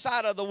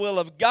outside of the will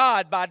of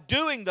God by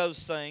doing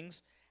those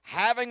things,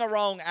 having a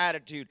wrong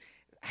attitude,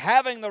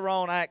 having the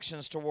wrong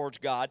actions towards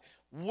God,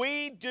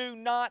 we do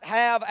not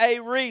have a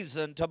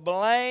reason to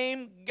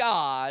blame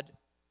God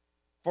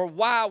for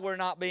why we're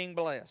not being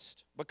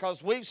blessed,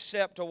 because we've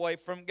stepped away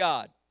from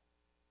God.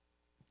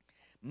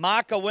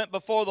 Micah went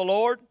before the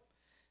Lord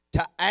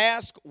to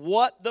ask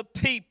what the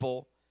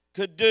people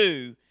could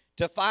do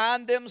to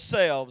find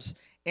themselves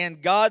in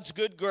God's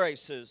good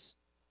graces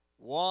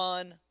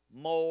one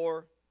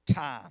more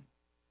time.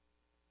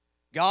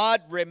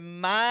 God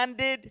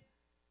reminded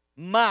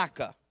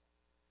Micah,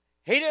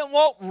 he didn't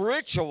want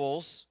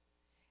rituals,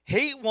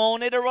 he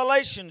wanted a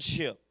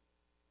relationship.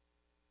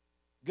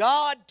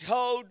 God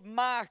told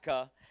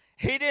Micah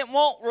he didn't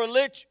want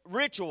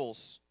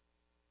rituals.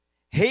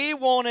 He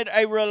wanted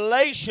a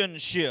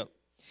relationship.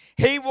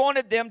 He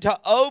wanted them to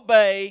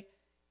obey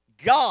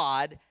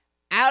God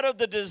out of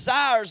the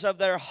desires of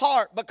their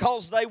heart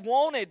because they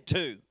wanted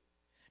to,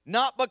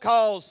 not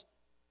because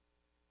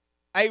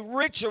a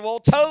ritual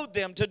told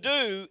them to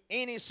do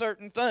any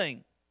certain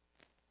thing.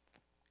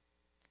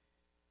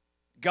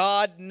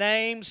 God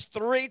names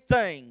 3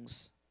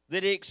 things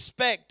that he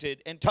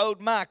expected and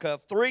told Micah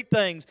 3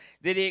 things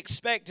that he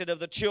expected of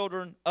the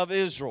children of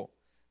Israel.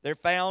 They're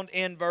found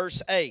in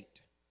verse 8.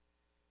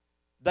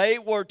 They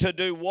were to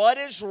do what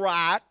is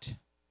right.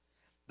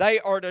 They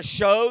are to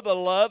show the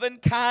love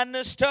and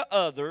kindness to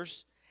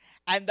others.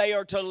 And they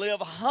are to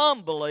live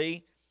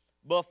humbly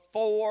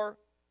before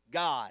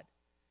God.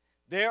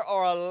 There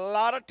are a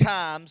lot of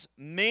times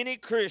many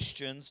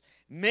Christians,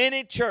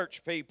 many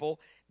church people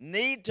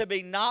need to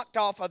be knocked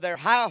off of their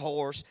high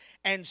horse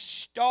and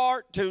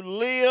start to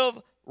live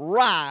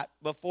right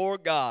before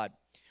God.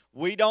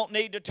 We don't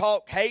need to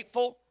talk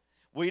hateful.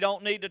 We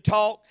don't need to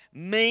talk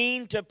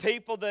mean to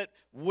people that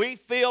we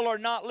feel are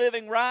not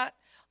living right.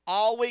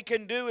 All we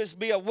can do is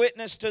be a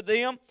witness to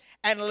them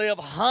and live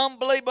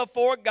humbly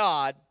before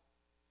God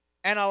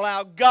and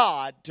allow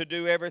God to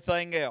do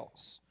everything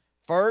else.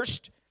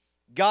 First,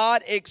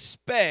 God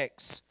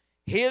expects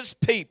His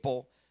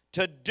people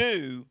to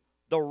do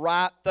the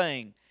right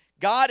thing.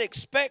 God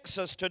expects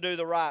us to do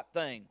the right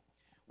thing.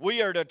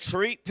 We are to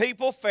treat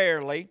people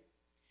fairly,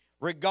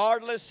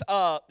 regardless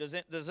of, does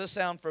this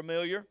sound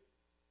familiar?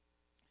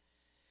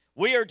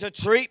 We are to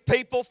treat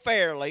people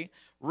fairly,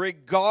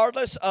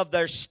 regardless of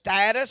their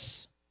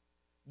status,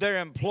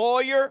 their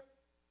employer,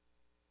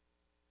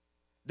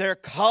 their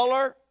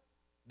color,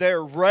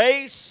 their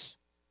race,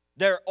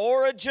 their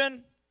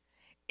origin,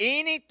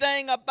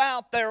 anything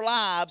about their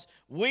lives.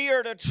 We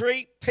are to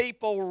treat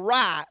people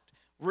right,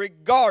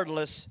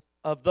 regardless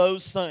of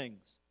those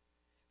things.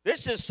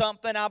 This is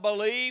something I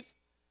believe,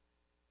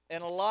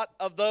 and a lot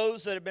of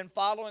those that have been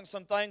following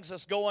some things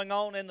that's going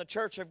on in the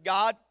Church of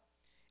God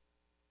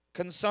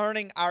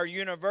concerning our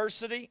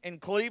university in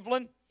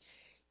Cleveland.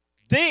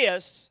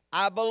 This,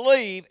 I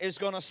believe, is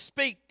going to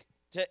speak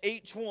to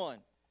each one.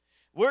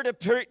 We're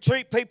to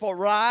treat people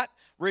right,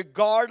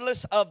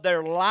 regardless of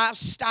their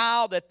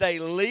lifestyle that they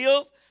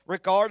live,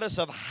 regardless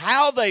of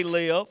how they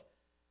live.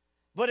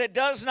 But it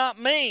does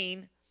not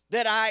mean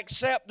that I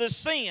accept the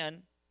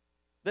sin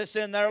that's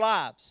in their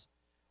lives.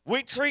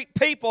 We treat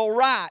people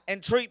right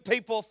and treat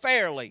people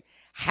fairly.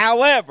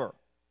 However,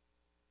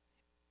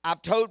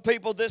 I've told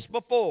people this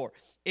before.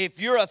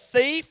 If you're a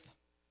thief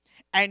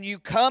and you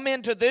come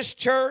into this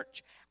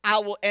church,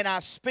 I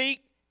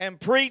speak and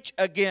preach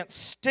against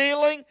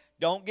stealing,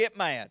 don't get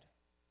mad.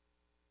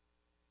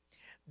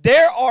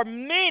 There are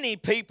many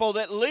people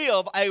that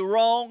live a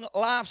wrong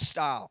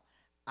lifestyle.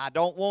 I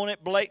don't want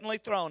it blatantly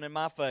thrown in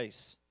my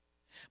face.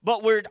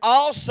 But we're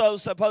also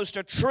supposed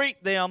to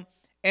treat them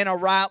in a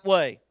right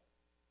way.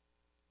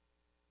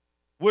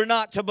 We're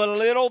not to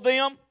belittle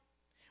them.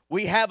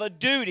 We have a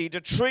duty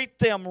to treat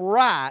them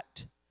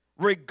right,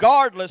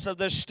 regardless of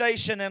their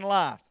station in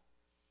life.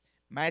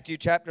 Matthew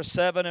chapter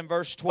 7 and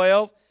verse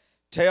 12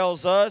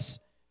 tells us,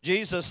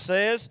 Jesus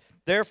says,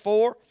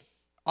 therefore,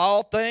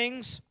 all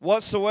things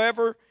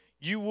whatsoever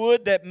you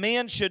would that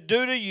men should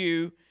do to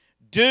you,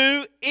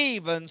 do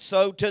even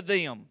so to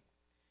them.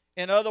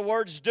 In other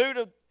words, do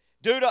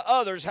to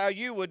others how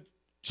you would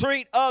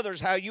treat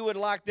others, how you would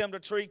like them to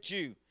treat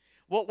you.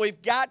 What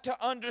we've got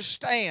to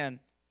understand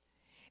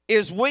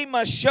is we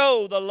must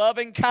show the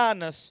loving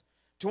kindness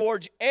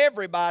towards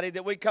everybody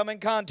that we come in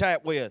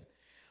contact with.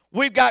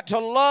 We've got to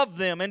love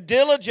them and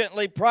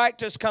diligently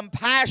practice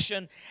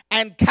compassion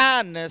and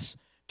kindness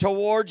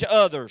towards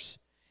others.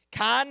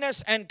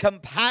 Kindness and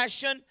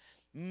compassion,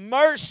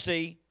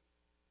 mercy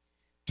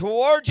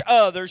towards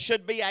others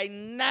should be a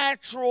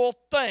natural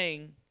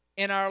thing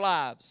in our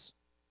lives.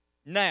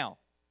 Now,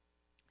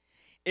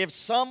 if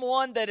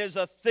someone that is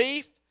a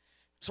thief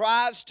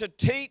tries to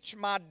teach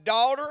my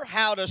daughter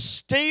how to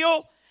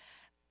steal,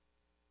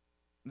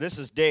 this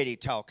is Daddy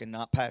talking,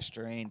 not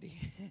Pastor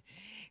Andy.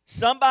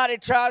 Somebody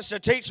tries to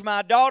teach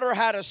my daughter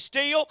how to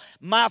steal,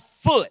 my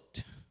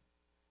foot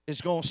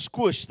is going to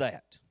squish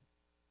that.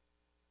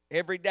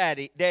 Every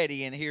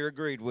daddy in here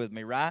agreed with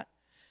me, right?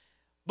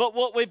 But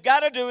what we've got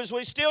to do is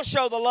we still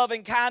show the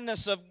loving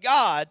kindness of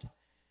God.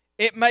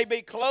 It may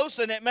be close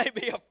and it may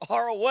be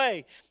far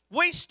away.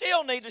 We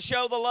still need to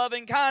show the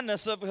loving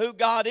kindness of who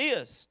God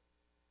is.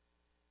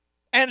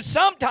 And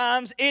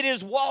sometimes it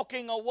is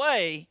walking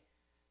away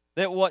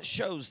that what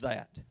shows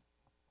that.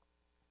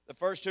 The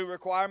first two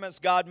requirements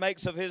God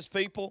makes of His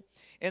people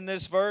in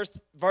this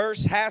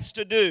verse has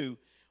to do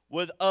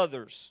with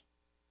others.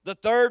 The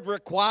third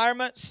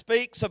requirement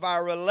speaks of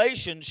our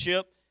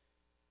relationship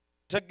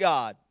to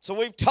God. So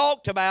we've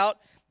talked about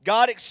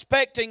God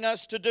expecting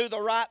us to do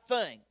the right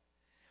thing.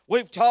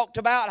 We've talked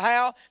about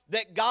how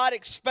that God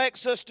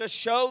expects us to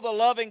show the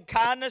loving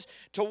kindness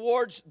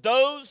towards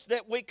those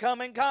that we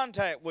come in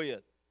contact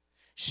with.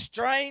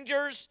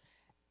 Strangers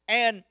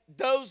and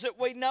those that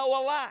we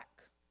know alike.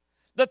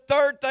 The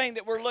third thing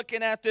that we're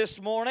looking at this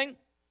morning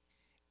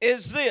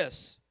is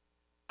this: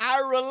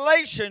 our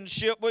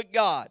relationship with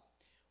God.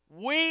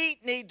 We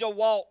need to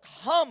walk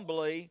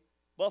humbly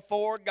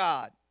before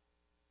God.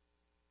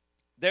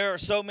 There are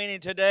so many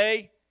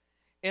today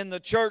in the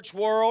church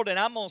world, and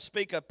I'm going to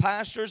speak of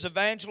pastors,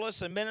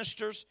 evangelists, and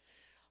ministers,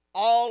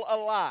 all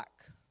alike.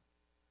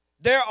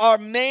 There are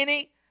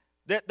many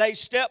that they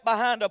step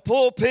behind a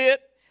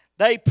pulpit,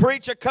 they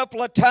preach a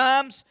couple of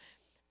times,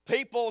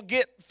 people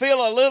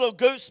feel a little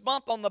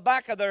goosebump on the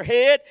back of their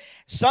head.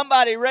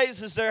 Somebody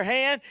raises their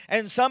hand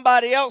and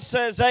somebody else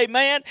says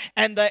amen.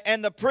 And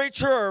the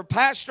preacher or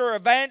pastor or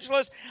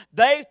evangelist,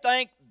 they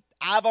think,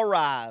 I've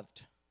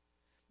arrived.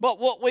 But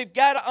what we've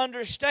got to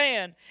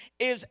understand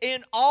is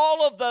in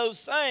all of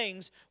those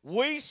things,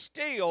 we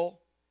still,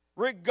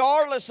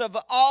 regardless of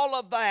all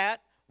of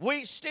that,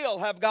 we still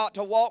have got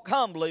to walk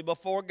humbly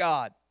before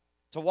God.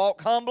 To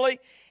walk humbly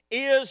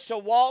is to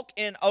walk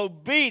in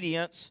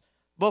obedience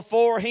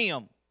before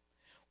Him.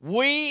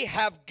 We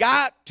have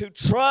got to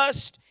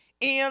trust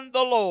in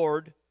the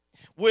Lord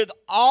with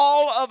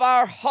all of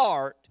our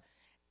heart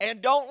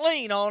and don't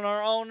lean on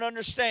our own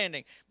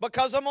understanding.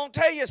 Because I'm going to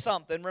tell you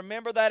something.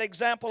 Remember that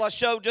example I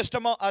showed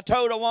I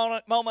told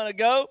a moment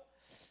ago?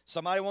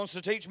 Somebody wants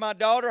to teach my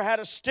daughter how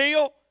to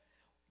steal.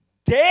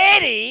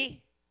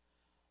 Daddy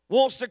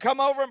wants to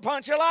come over and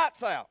punch your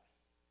lights out.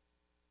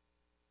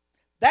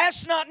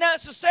 That's not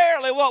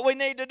necessarily what we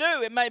need to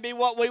do. It may be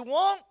what we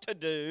want to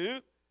do.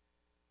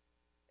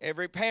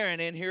 Every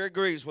parent in here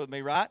agrees with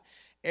me, right?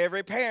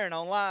 Every parent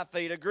on live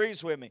feed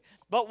agrees with me.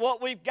 But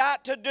what we've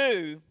got to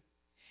do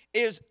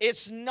is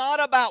it's not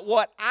about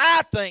what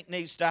I think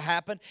needs to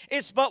happen.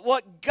 It's but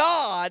what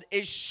God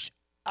is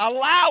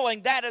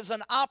allowing that as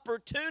an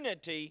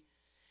opportunity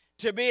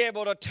to be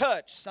able to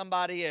touch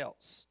somebody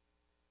else.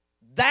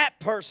 That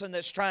person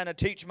that's trying to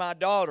teach my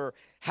daughter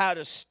how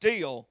to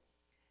steal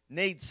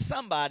needs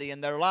somebody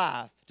in their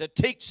life to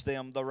teach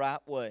them the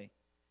right way.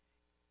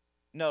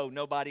 No,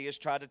 nobody has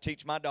tried to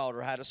teach my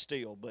daughter how to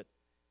steal, but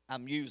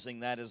I'm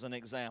using that as an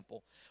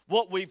example.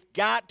 What we've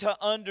got to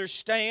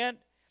understand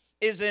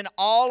is in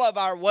all of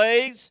our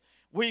ways,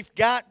 we've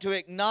got to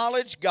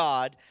acknowledge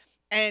God,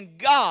 and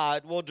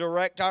God will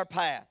direct our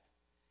path.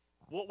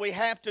 What we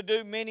have to do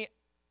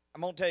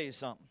I'm going to tell you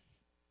something.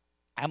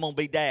 I'm going to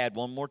be dad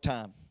one more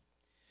time.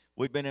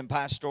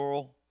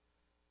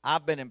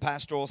 I've been in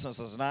pastoral since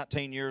I was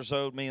 19 years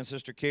old. Me and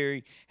Sister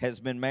Carrie has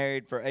been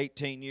married for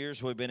 18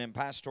 years. We've been in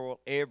pastoral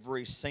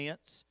ever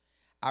since.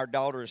 Our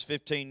daughter is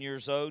 15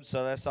 years old,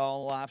 so that's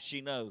all life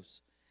she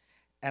knows.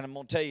 And I'm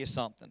going to tell you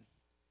something.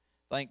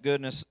 Thank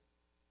goodness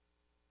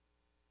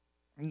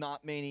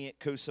not many at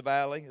Coosa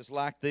Valley is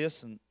like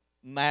this. And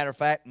matter of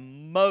fact,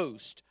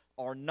 most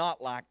are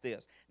not like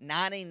this.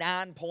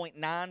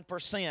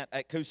 99.9%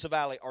 at Coosa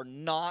Valley are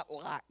not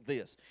like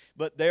this.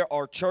 But there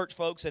are church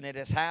folks, and it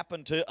has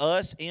happened to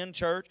us in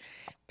church.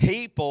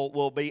 People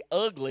will be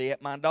ugly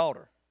at my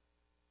daughter.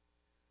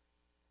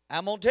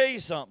 I'm going to tell you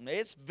something.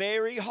 It's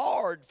very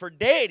hard for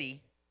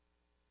Daddy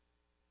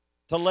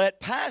to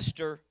let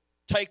Pastor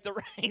take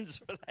the reins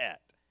for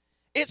that.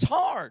 It's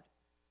hard.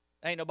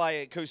 Ain't nobody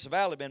at Coosa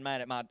Valley been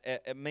mad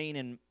at mean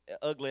and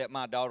ugly at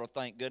my daughter,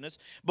 thank goodness.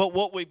 But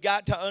what we've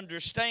got to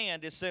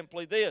understand is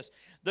simply this.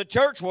 The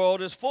church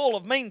world is full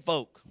of mean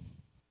folk.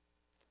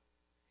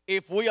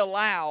 If we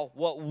allow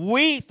what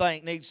we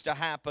think needs to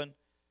happen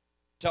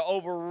to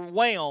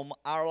overwhelm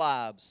our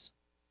lives,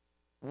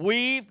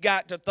 we've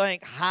got to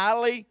think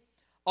highly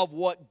of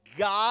what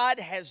God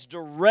has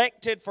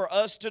directed for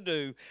us to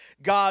do.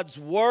 God's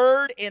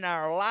word in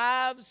our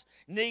lives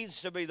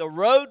needs to be the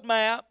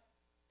roadmap,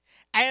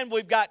 and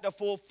we've got to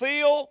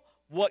fulfill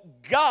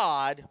what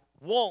God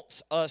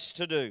wants us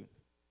to do.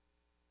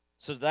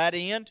 So to that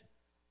end,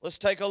 let's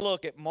take a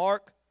look at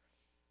Mark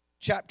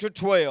chapter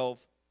 12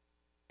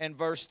 and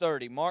verse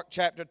 30. Mark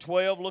chapter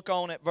 12, look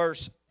on at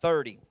verse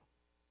 30.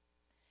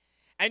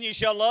 And you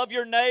shall love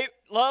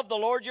the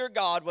Lord your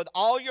God with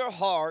all your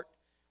heart,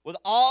 with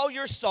all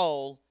your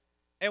soul,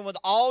 and with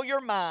all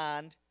your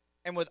mind,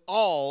 and with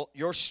all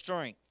your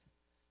strength.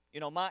 You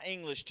know, my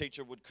English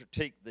teacher would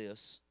critique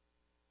this.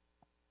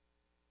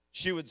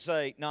 She would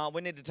say, no,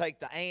 we need to take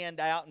the and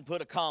out and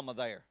put a comma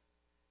there. It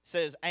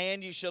says,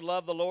 and you shall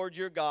love the Lord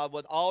your God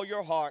with all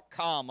your heart,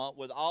 comma,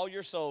 with all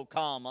your soul,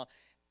 comma,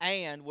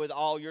 and with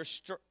all your,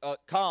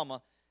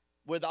 comma,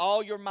 with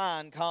all your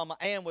mind, comma,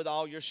 and with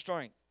all your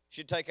strength.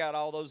 She'd take out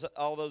all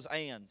those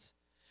ands.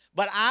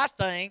 But I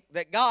think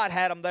that God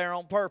had them there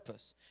on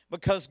purpose,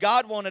 because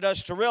God wanted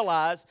us to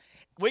realize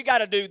we got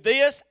to do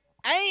this,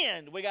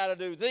 and we got to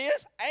do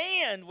this,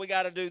 and we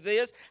got to do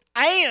this,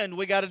 and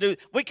we got to do.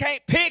 We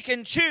can't pick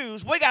and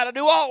choose. We got to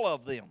do all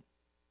of them.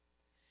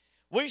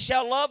 We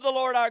shall love the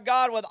Lord our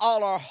God with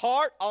all our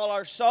heart, all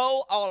our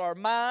soul, all our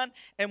mind,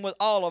 and with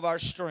all of our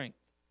strength.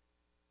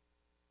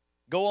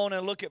 Go on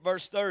and look at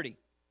verse 31.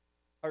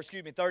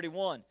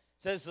 It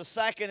says the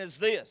second is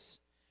this: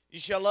 you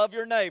shall love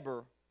your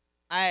neighbor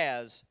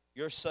as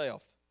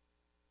yourself.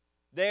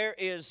 There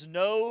is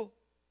no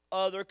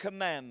other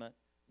commandment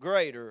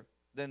greater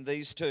than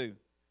these two.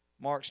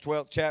 Mark's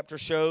 12th chapter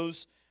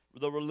shows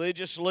the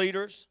religious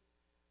leaders.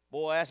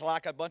 Boy, that's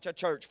like a bunch of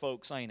church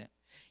folks, ain't it?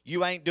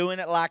 You ain't doing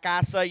it like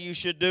I say you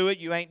should do it.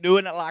 You ain't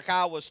doing it like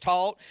I was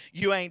taught.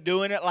 You ain't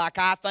doing it like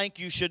I think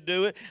you should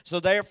do it. So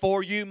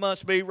therefore, you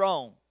must be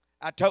wrong.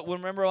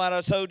 Remember what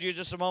I told you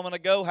just a moment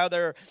ago, how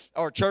there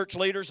are church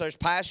leaders, there's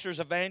pastors,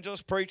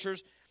 evangelists,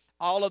 preachers,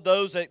 all of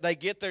those, they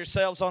get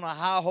themselves on a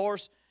high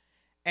horse,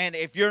 and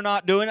if you're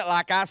not doing it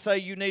like I say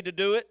you need to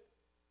do it,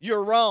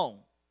 you're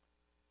wrong.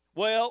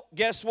 Well,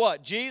 guess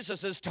what?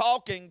 Jesus is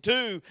talking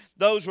to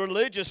those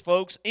religious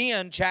folks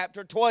in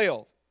chapter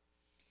 12.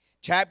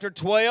 Chapter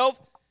 12,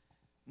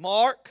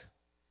 Mark,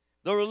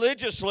 the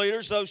religious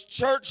leaders, those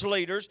church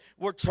leaders,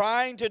 were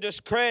trying to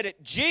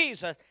discredit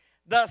Jesus,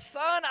 the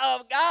Son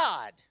of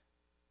God.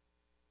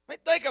 I mean,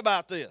 think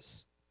about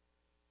this.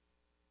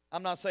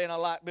 I'm not saying I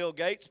like Bill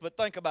Gates, but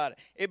think about it.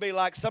 It'd be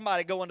like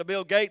somebody going to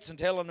Bill Gates and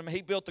telling him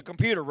he built the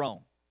computer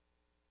wrong.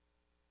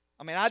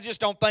 I mean, I just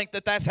don't think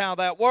that that's how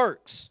that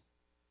works.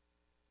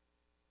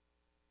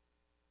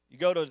 You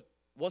go to,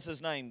 what's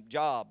his name,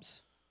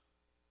 Jobs,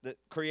 that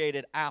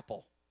created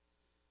Apple.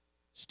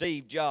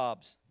 Steve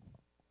Jobs.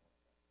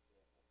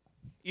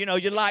 You know,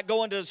 you'd like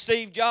going to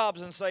Steve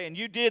Jobs and saying,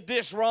 you did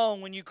this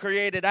wrong when you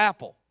created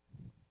Apple.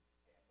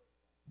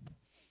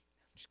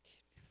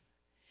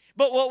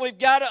 But what we've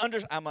got to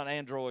understand, I'm an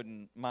Android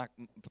and my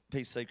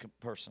PC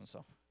person,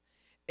 so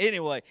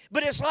anyway.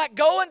 But it's like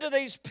going to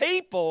these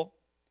people.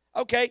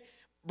 Okay,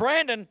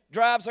 Brandon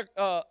drives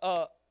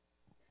a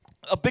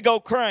big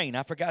old crane.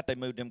 I forgot they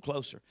moved him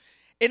closer.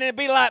 And it'd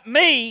be like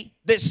me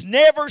that's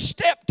never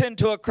stepped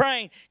into a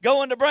crane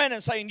going to Brandon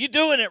saying, you're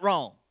doing it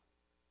wrong.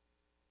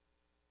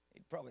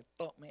 He'd probably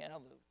thump me out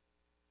of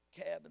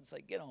the cab and say,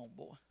 get on,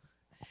 boy.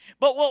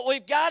 But what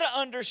we've got to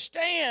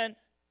understand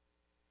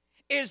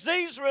is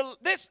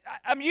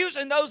I'm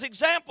using those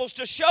examples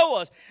to show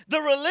us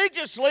the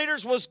religious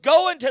leaders was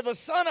going to the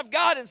Son of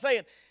God and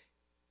saying,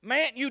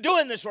 man, you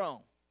doing this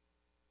wrong.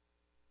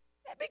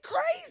 That'd be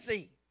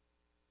crazy.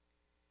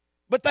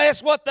 But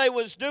that's what they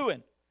was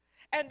doing.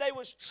 And they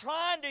was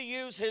trying to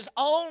use his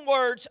own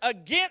words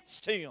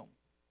against him.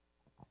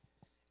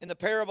 In the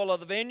parable of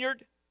the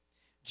vineyard,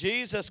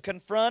 Jesus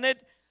confronted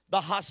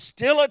the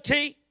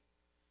hostility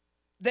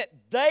that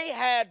they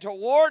had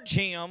towards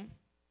him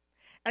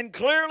and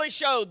clearly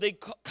showed the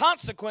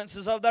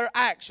consequences of their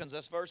actions.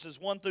 That's verses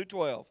 1 through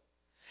 12.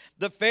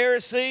 The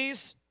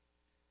Pharisees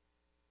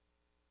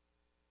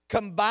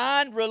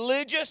combined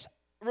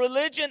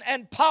religion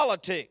and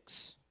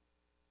politics.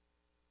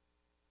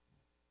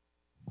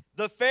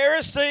 The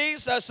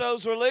Pharisees, that's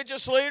those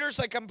religious leaders,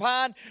 they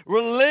combined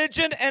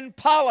religion and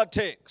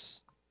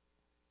politics.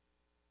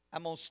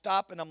 I'm going to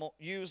stop and I'm going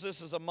to use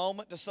this as a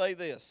moment to say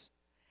this.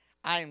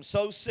 I am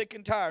so sick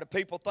and tired of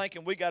people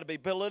thinking we got to be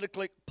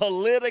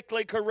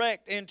politically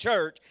correct in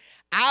church.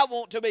 I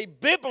want to be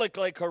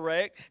biblically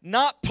correct,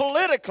 not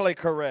politically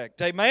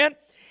correct. Amen?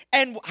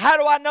 And how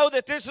do I know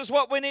that this is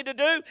what we need to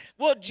do?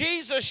 Well,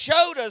 Jesus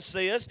showed us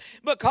this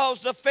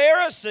because the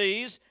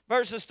Pharisees,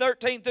 verses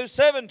 13 through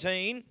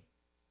 17,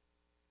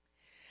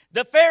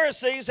 The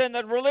Pharisees and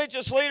the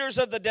religious leaders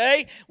of the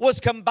day was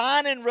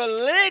combining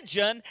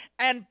religion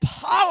and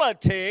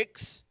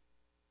politics,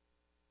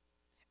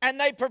 and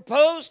they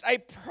proposed a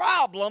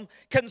problem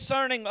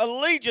concerning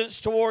allegiance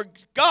toward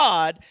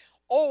God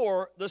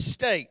or the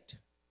state.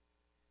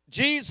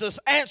 Jesus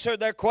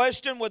answered their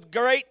question with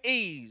great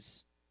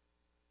ease.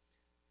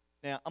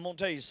 Now, I'm going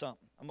to tell you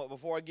something.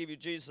 Before I give you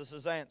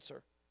Jesus'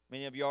 answer,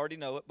 many of you already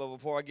know it, but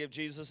before I give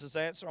Jesus'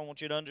 answer, I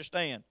want you to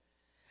understand.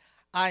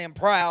 I am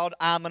proud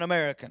I'm an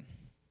American.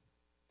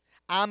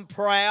 I'm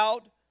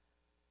proud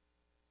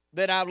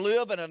that I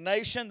live in a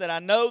nation that I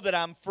know that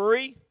I'm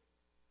free.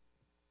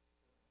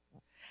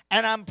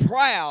 And I'm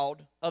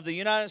proud of the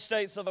United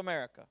States of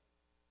America.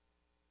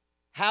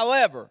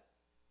 However,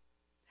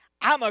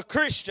 I'm a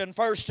Christian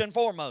first and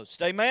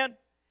foremost. Amen?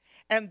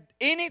 And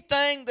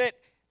anything that,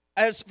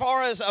 as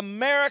far as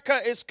America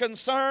is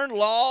concerned,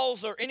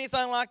 laws or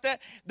anything like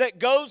that, that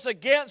goes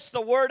against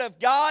the Word of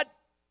God,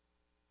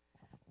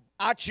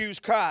 I choose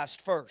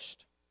Christ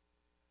first.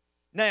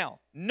 Now,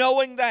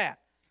 knowing that,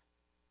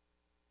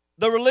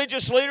 the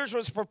religious leaders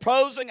was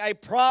proposing a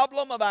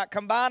problem about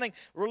combining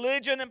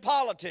religion and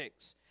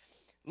politics.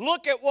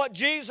 Look at what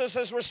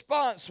Jesus'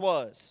 response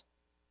was.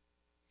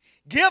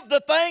 Give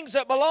the things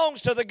that belongs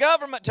to the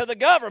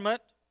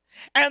government,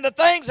 and the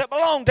things that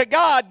belong to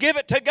God, give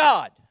it to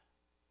God.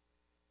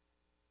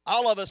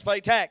 All of us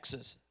pay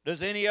taxes.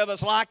 Does any of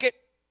us like it?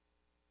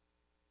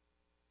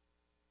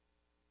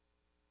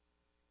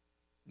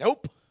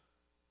 Nope.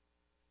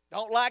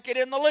 Don't like it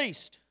in the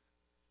least.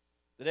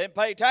 If they didn't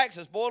pay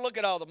taxes, boy, look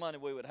at all the money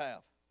we would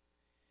have.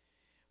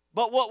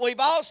 But what we've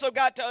also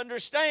got to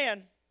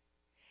understand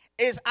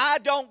is I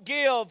don't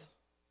give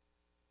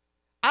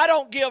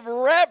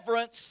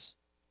reverence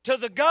to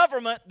the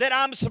government that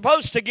I'm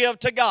supposed to give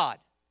to God.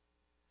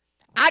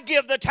 I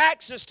give the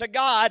taxes to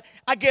God,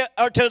 to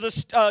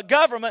the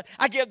government.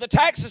 I give the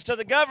taxes to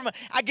the government.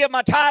 I give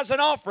my tithes and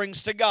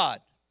offerings to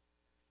God.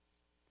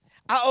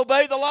 I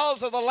obey the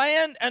laws of the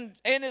land and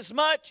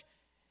inasmuch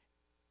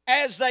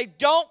as they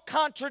don't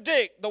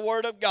contradict the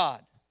Word of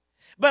God.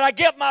 But I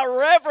give my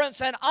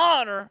reverence and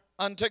honor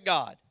unto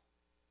God.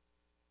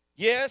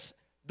 Yes,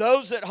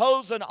 those that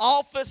holds an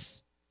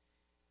office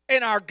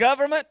in our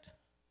government,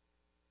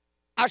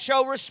 I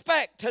show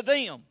respect to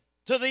them,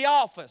 to the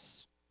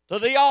office.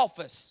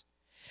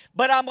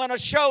 But I'm going to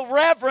show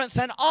reverence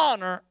and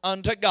honor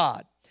unto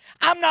God.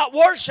 I'm not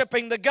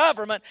worshiping the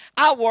government,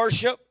 I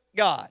worship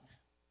God.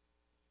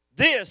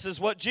 This is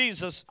what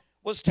Jesus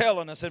was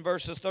telling us in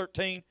verses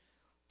 13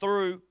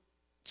 through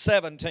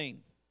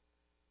 17.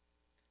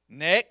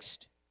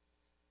 Next,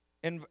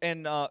 in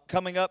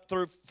coming up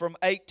through from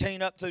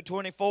 18 up through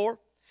 24,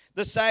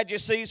 the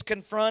Sadducees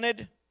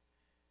confronted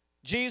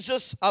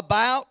Jesus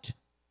about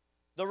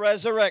the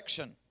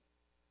resurrection.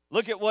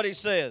 Look at what he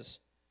says.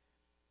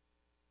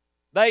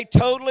 They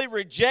totally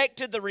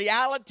rejected the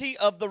reality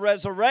of the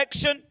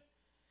resurrection,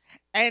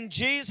 and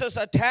Jesus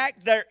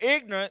attacked their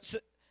ignorance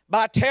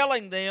by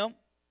telling them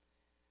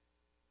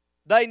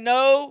they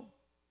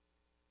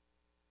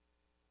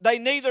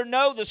neither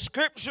know the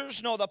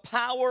Scriptures nor the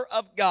power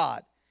of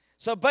God.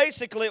 So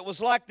basically it was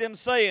like them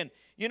saying,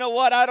 you know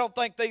what, I don't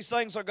think these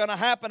things are going to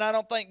happen. I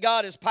don't think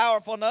God is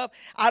powerful enough.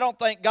 I don't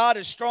think God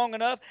is strong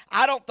enough.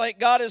 I don't think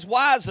God is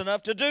wise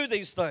enough to do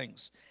these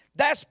things.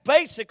 That's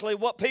basically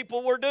what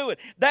people were doing.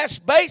 That's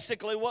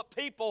basically what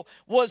people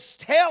was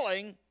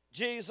telling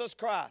Jesus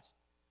Christ.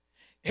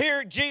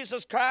 Here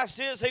Jesus Christ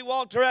is. He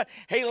walked around.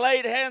 He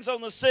laid hands on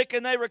the sick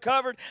and they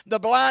recovered. The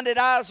blinded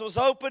eyes was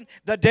open.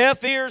 The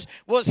deaf ears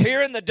was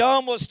hearing. The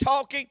dumb was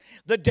talking.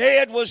 The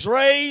dead was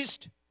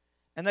raised.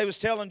 And they was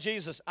telling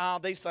Jesus,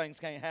 these things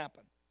can't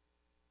happen.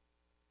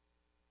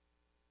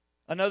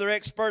 Another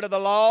expert of the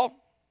law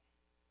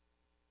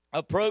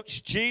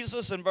approached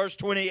Jesus in verse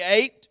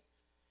 28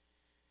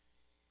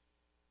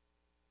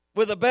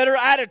 with a better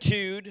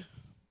attitude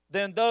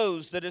than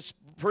those that is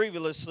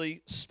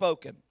previously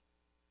spoken.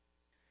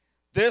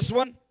 This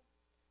one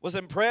was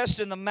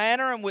impressed in the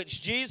manner in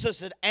which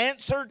Jesus had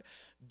answered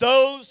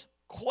those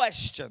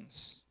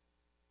questions.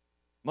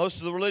 Most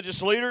of the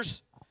religious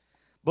leaders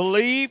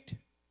believed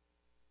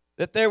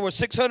that there were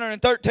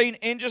 613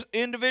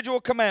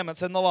 individual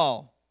commandments in the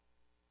law.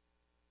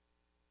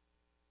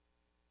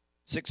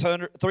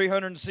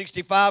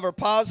 365 are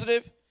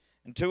positive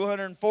and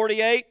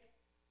 248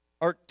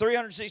 or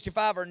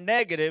 365 are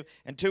negative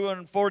and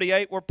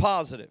 248 were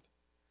positive.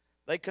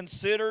 They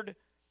considered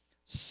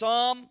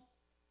some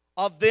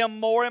of them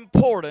more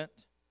important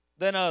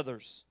than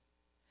others.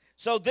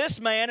 So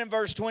this man in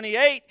verse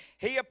 28,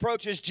 he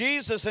approaches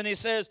Jesus and he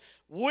says,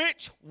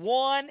 which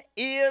one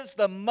is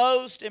the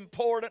most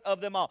important of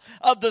them all?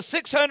 Of the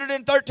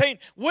 613,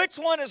 which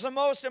one is the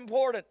most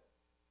important?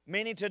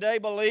 Many today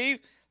believe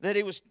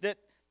that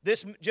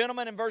this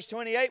gentleman in verse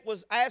 28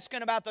 was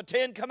asking about the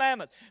 10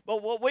 commandments.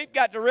 But what we've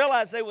got to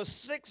realize, there was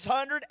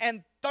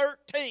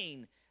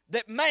 613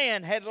 that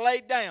man had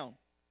laid down,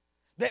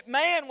 that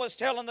man was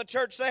telling the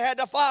church they had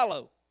to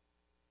follow.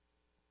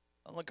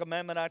 The only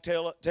commandment I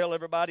tell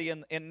everybody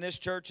in this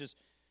church is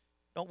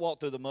don't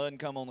walk through the mud and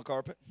come on the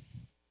carpet.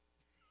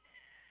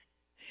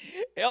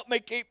 Help me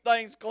keep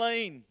things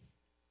clean.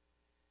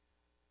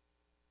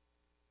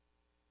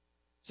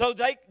 So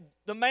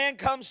the man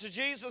comes to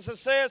Jesus and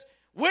says,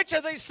 which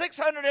of these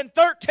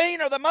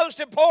 613 are the most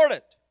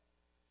important?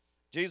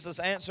 Jesus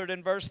answered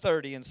in verse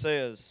 30 and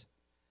says,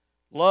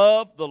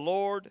 love the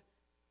Lord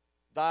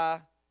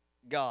thy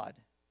God.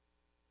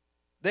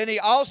 Then he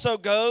also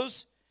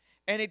goes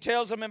and he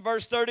tells him in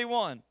verse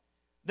 31,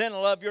 then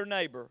love your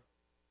neighbor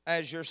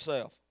as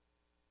yourself.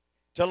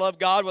 To love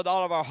God with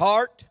all of our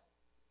heart,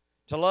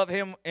 to love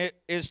Him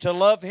is to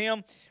love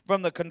Him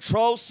from the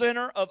control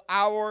center of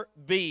our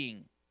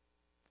being.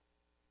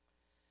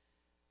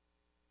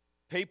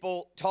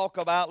 People talk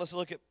about,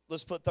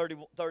 let's put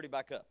 30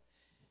 back up.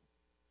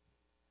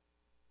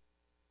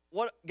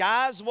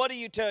 Guys, what do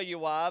you tell your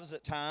wives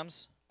at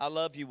times? I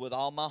love you with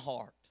all my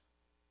heart.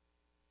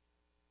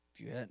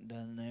 If you hadn't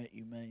done that,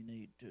 you may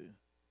need to.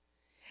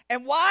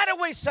 And why do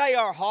we say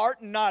our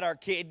heart and not our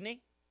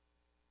kidney?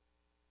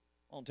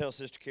 I want to tell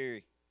Sister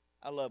Carrie,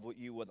 I love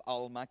you with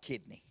all of my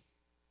kidney.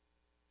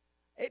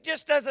 It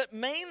just doesn't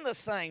mean the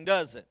same,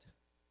 does it?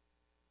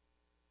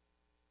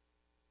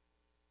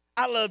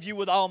 I love you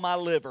with all my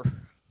liver.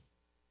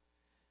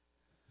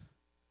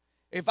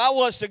 If I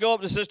was to go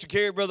up to Sister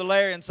Carrie, Brother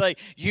Larry, and say,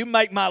 you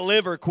make my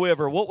liver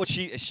quiver, what would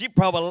she'd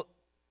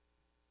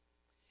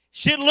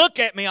look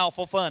at me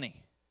awful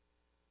funny.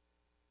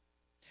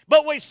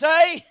 But we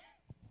say,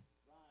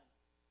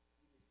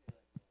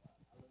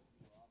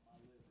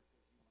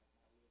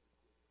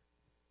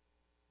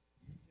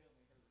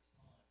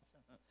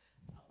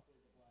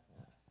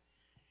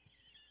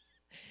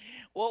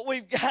 what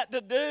we've got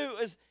to do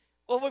is,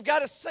 what we've got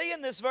to see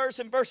in this verse,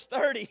 in verse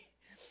 30,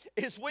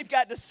 is we've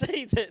got to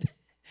see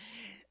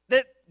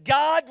that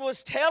God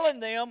was telling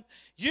them,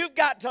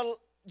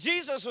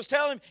 Jesus was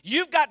telling them,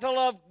 you've got to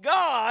love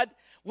God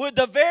with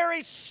the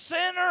very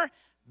center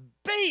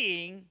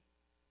being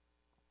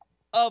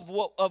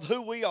of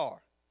who we are.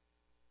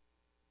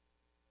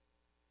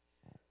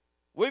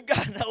 We've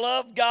got to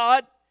love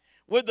God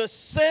with the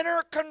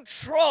center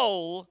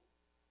control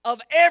of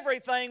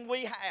everything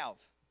we have.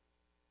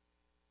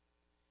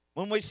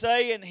 When we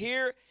say in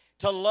here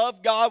to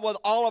love God with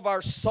all of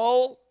our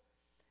soul,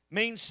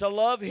 means to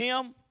love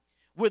Him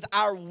with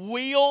our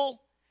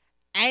will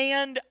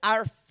and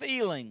our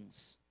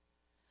feelings.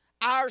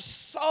 Our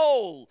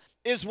soul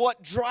is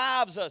what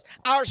drives us.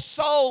 Our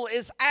soul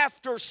is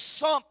after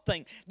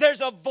something.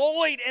 There's a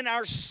void in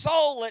our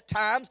soul at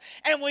times,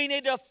 and we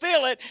need to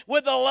fill it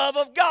with the love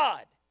of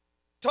God.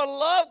 To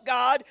love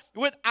God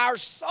with our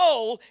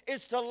soul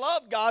is to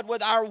love God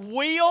with our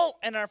will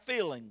and our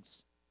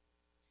feelings.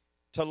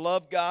 To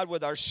love God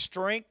with our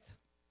strength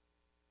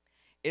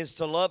is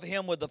to love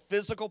Him with the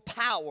physical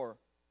power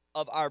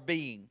of our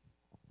being.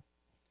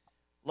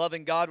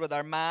 Loving God with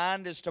our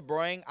mind is to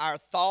bring our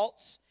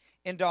thoughts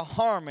into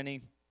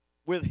harmony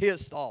with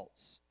His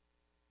thoughts.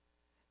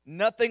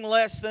 Nothing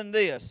less than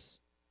this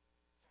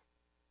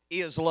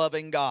is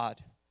loving God.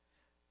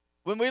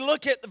 When we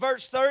look at the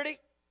verse 30,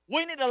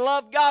 we need to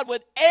love God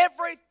with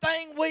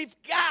everything we've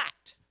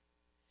got.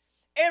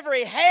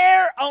 Every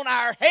hair on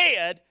our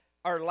head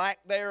or lack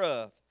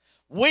thereof.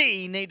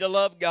 We need to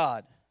love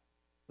God.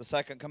 The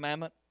second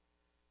commandment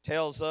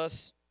tells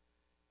us,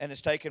 and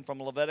it's taken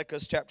from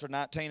Leviticus chapter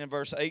 19 and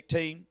verse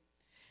 18,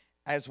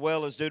 as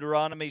well as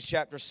Deuteronomy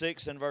chapter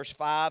 6 and verse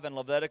 5, and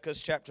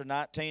Leviticus chapter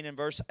 19 and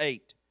verse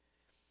 8,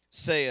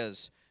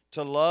 says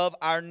to love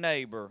our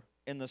neighbor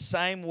in the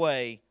same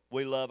way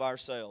we love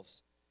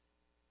ourselves.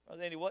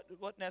 Brother Andy,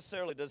 what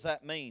necessarily does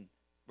that mean?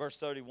 Verse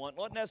 31,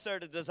 what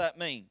necessarily does that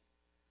mean?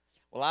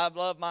 Well, I've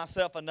loved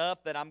myself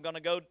enough that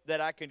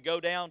I can go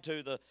down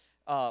to the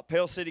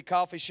Pale City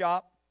Coffee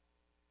Shop.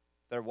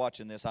 If they're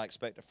watching this, I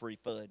expect a free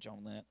fudge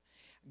on that.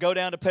 Go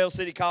down to Pale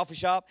City Coffee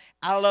Shop.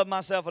 I love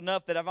myself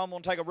enough that if I'm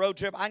going to take a road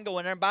trip, I can go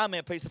in there and buy me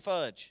a piece of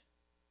fudge.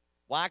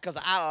 Why? Because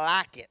I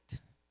like it.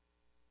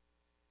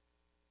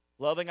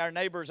 Loving our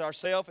neighbors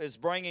ourselves is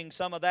bringing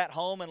some of that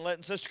home and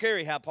letting Sister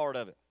Carrie have part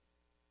of it.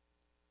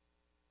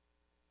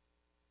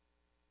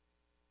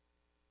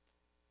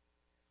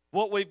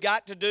 What we've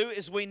got to do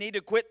is we need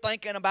to quit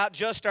thinking about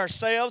just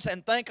ourselves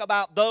and think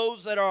about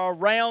those that are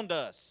around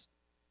us.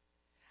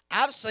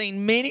 I've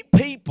seen many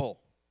people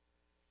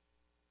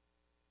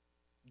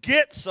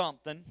get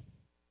something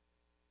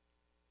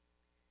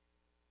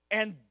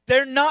and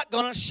they're not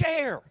going to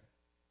share.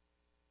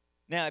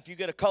 Now, if you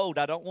get a cold,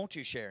 I don't want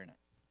you sharing it.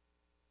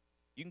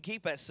 You can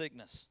keep that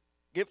sickness.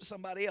 Give it to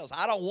somebody else.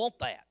 I don't want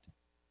that.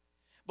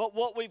 But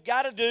what we've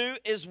got to do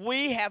is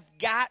we have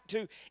got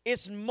to,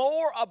 it's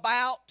more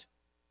about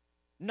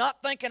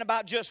not thinking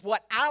about just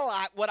what I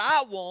like, what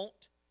I want,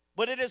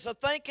 but it is a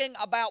thinking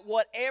about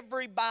what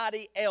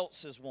everybody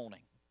else is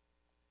wanting.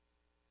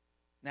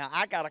 Now,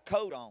 I got a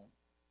coat on.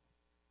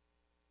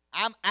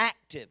 I'm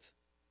active.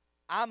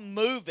 I'm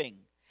moving.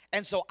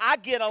 And so I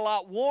get a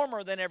lot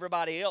warmer than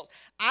everybody else.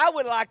 I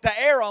would like the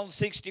air on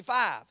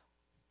 65.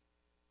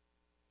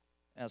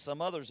 Now,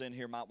 some others in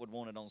here would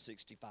want it on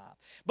 65.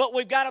 But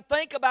we've got to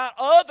think about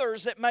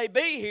others that may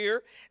be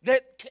here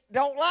that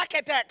don't like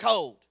it that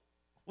cold.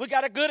 We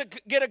got to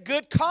get a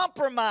good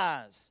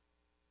compromise.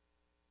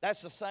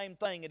 That's the same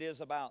thing it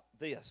is about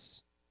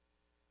this.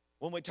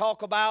 When we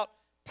talk about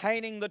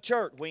painting the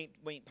church, we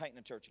ain't painting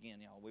the church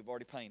again, y'all. We've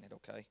already painted,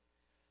 okay?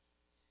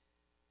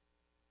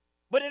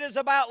 But it is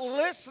about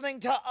listening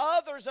to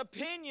others'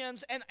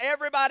 opinions and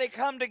everybody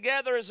come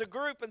together as a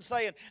group and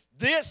saying,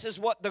 this is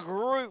what the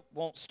group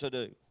wants to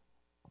do.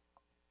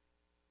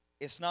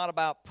 It's not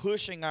about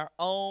pushing our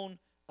own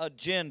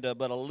agenda,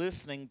 but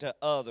listening to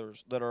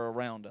others that are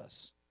around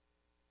us.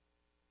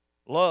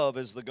 Love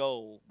is the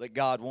goal that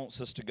God wants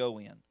us to go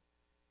in.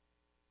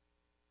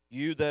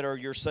 You that are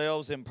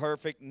yourselves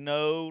imperfect,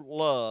 know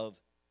love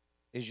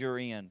is your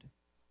end.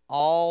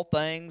 All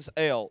things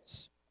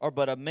else are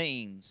but a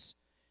means.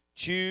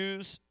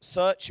 Choose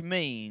such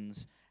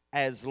means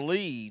as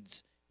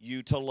leads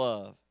you to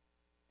love.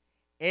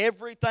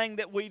 Everything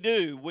that we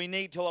do, we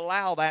need to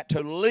allow that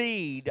to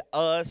lead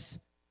us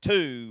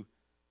to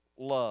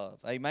love.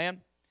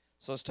 Amen?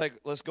 So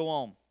let's go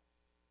on.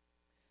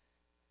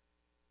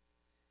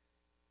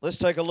 Let's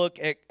take a look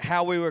at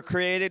how we were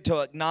created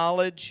to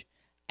acknowledge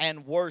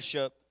and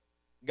worship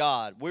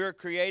God. We were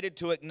created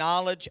to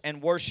acknowledge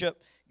and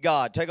worship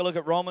God. Take a look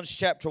at Romans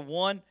chapter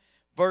 1.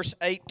 Verse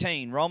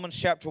 18, Romans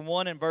chapter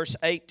 1 and verse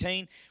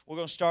 18, we're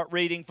going to start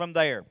reading from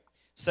there. It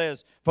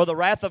says, for the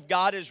wrath of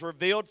God is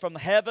revealed from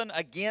heaven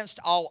against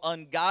all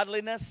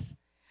ungodliness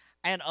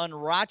and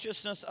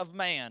unrighteousness of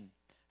man,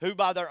 who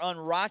by their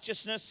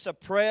unrighteousness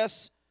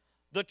suppress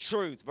the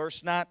truth.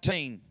 Verse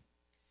 19,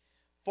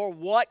 for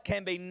what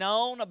can be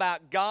known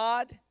about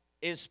God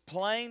is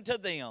plain to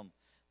them,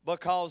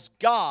 because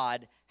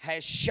God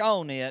has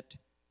shown it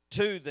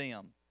to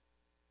them.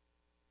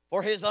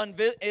 For his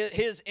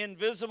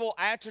invisible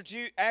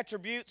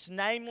attributes,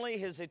 namely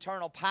his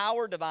eternal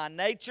power, divine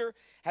nature,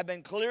 have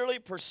been clearly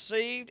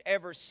perceived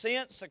ever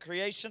since the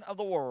creation of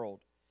the world,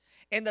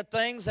 in the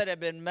things that have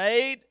been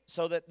made,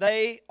 so that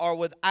they are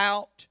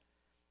without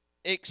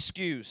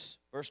excuse.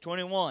 Verse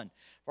 21,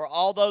 for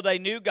although they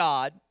knew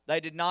God,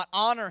 they did not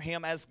honor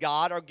him as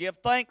God or give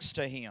thanks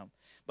to him,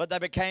 but they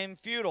became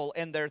futile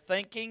in their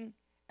thinking,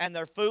 and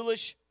their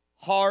foolish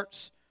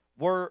hearts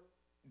were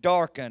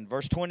darkened.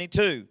 Verse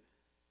 22,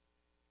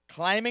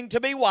 claiming to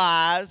be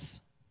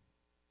wise.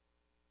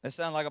 That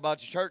sounds like a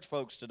bunch of church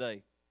folks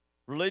today,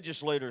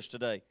 religious leaders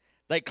today.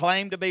 They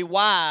claim to be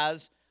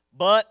wise,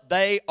 but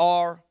they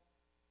are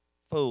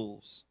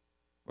fools.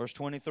 Verse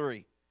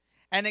 23,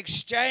 and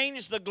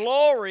exchange the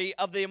glory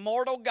of the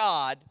immortal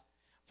God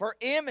for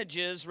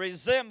images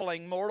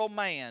resembling mortal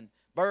man,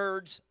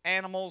 birds,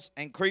 animals,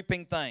 and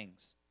creeping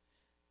things.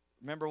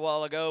 Remember a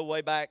while ago,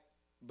 way back,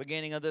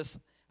 beginning of this,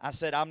 I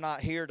said, I'm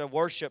not here to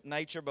worship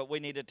nature, but we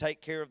need to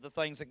take care of the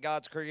things that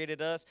God's created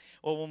us.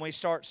 Well, when we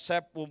start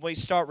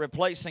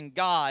replacing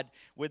God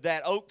with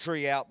that oak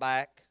tree out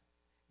back,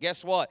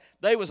 guess what?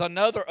 There was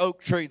another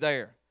oak tree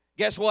there.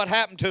 Guess what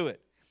happened to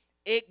it?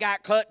 It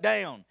got cut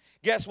down.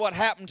 Guess what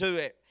happened to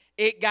it?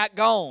 It got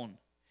gone.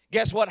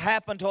 Guess what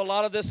happened to a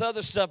lot of this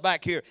other stuff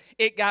back here?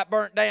 It got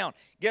burnt down.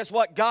 Guess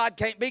what? God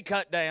can't be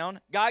cut down.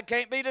 God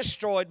can't be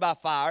destroyed by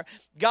fire.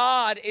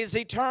 God is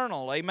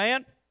eternal.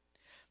 Amen?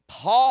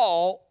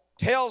 Paul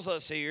tells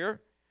us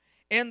here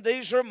in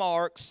these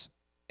remarks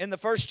in the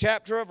first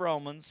chapter of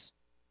Romans,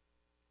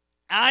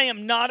 I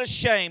am not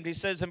ashamed, he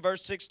says in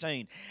verse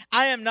 16,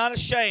 I am not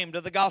ashamed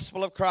of the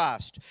gospel of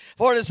Christ,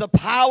 for it is the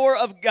power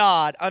of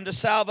God unto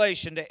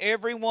salvation to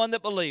everyone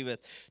that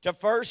believeth, to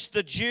first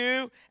the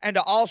Jew and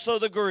to also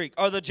the Greek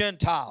or the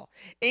Gentile.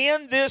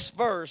 In this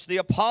verse, the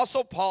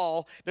Apostle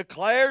Paul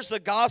declares the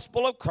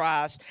gospel of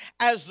Christ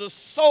as the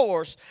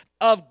source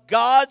of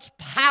God's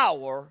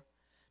power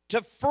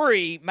to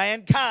free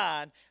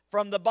mankind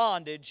from the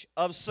bondage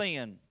of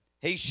sin.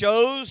 He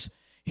shows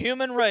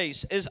human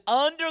race is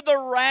under the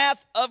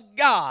wrath of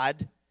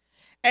God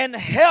and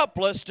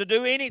helpless to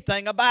do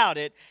anything about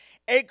it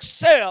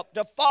except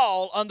to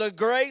fall under the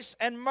grace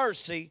and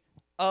mercy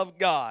of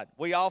God.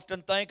 We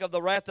often think of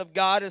the wrath of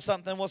God as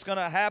something that's going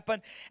to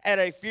happen at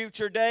a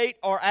future date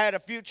or at a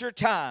future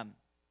time.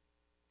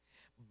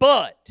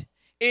 But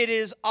it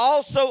is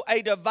also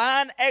a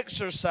divine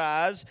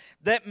exercise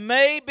that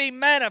may be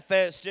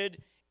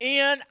manifested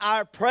in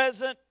our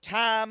present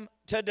time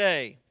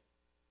today.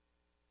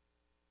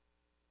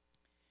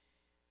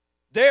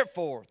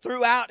 Therefore,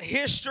 throughout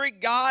history,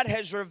 God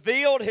has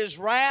revealed his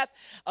wrath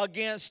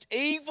against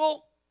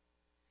evil.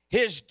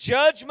 His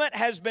judgment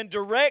has been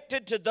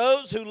directed to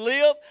those who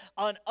live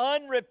an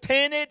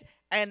unrepented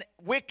and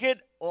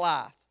wicked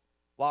life.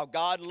 While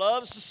God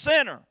loves the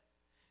sinner,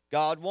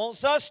 God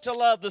wants us to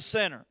love the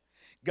sinner.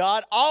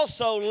 God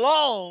also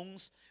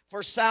longs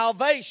for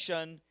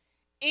salvation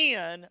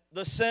in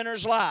the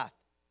sinner's life.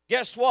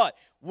 Guess what?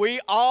 We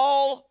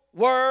all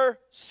were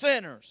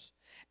sinners.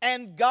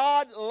 And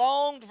God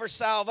longed for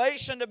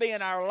salvation to be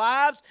in our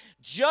lives,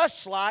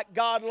 just like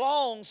God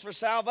longs for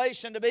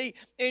salvation to be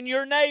in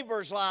your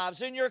neighbors'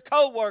 lives, in your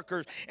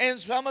co-workers, and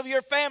some of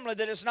your family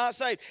that is not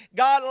saved.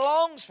 God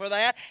longs for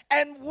that,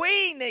 and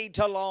we need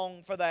to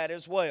long for that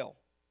as well.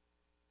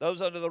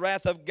 Those under the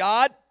wrath of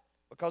God,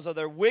 because of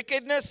their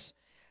wickedness,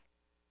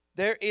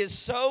 There is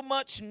so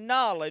much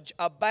knowledge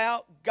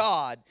about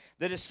God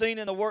that is seen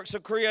in the works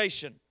of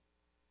creation.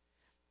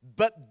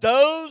 But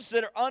those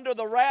that are under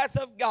the wrath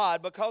of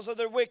God because of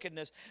their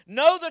wickedness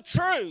know the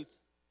truth,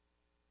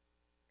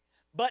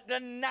 but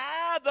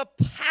deny the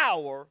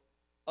power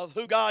of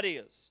who God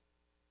is.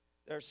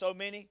 There are so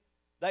many,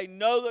 they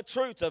know the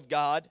truth of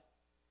God,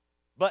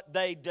 but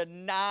they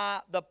deny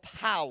the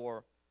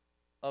power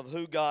of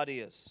who God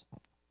is.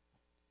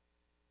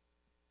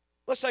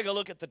 Let's take a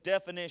look at the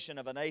definition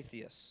of an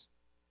atheist.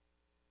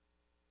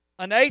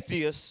 An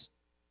atheist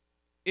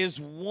is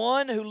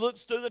one who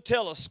looks through the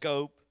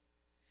telescope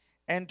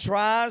and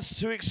tries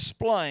to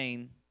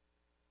explain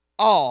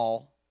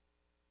all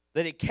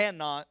that he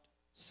cannot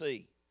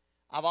see.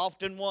 I've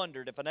often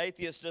wondered, if an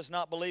atheist does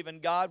not believe in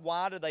God,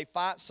 why do they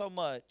fight so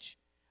much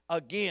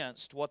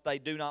against what they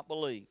do not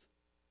believe?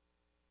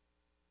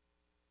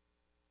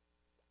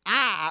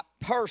 I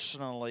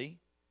personally,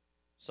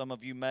 some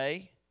of you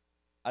may,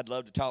 I'd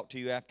love to talk to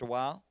you after a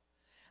while.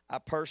 I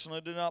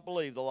personally do not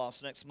believe the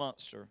lost next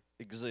monster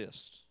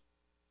exists.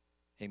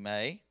 He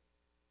may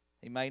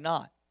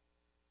not.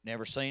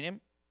 Never seen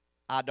him.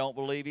 I don't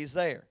believe he's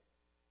there.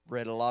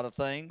 Read a lot of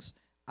things.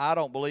 I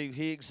don't believe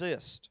he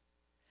exists.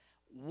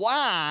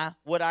 Why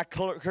would I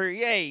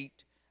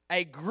create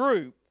a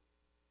group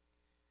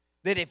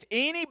that if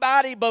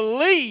anybody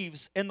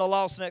believes in the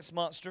lost next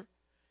monster,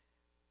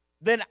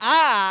 then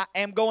I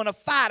am going to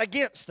fight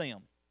against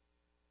them?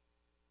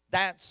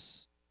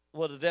 That's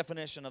what the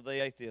definition of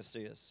the atheist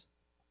is.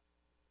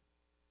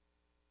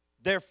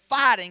 They're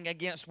fighting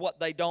against what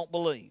they don't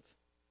believe.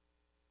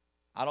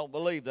 I don't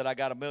believe that I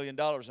got $1 million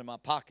in my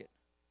pocket.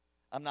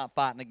 I'm not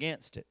fighting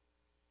against it,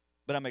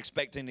 but I'm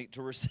expecting it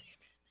to receive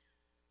it.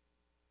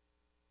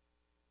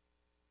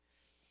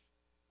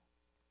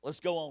 Let's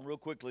go on real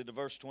quickly to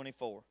verse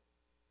 24.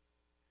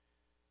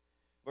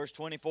 Verse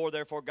 24,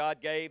 therefore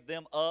God gave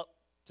them up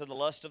to the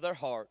lust of their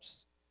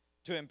hearts,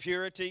 to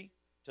impurity,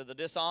 to the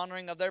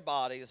dishonoring of their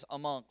bodies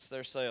amongst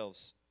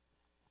themselves.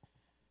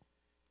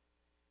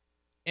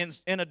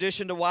 In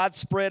addition to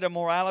widespread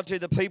immorality,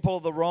 the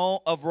people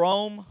of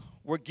Rome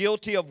were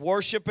guilty of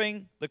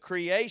worshiping the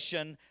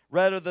creation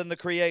rather than the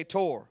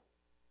Creator.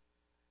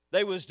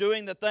 They was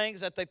doing the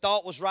things that they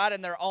thought was right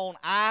in their own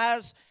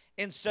eyes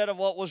instead of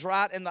what was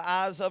right in the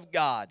eyes of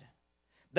God.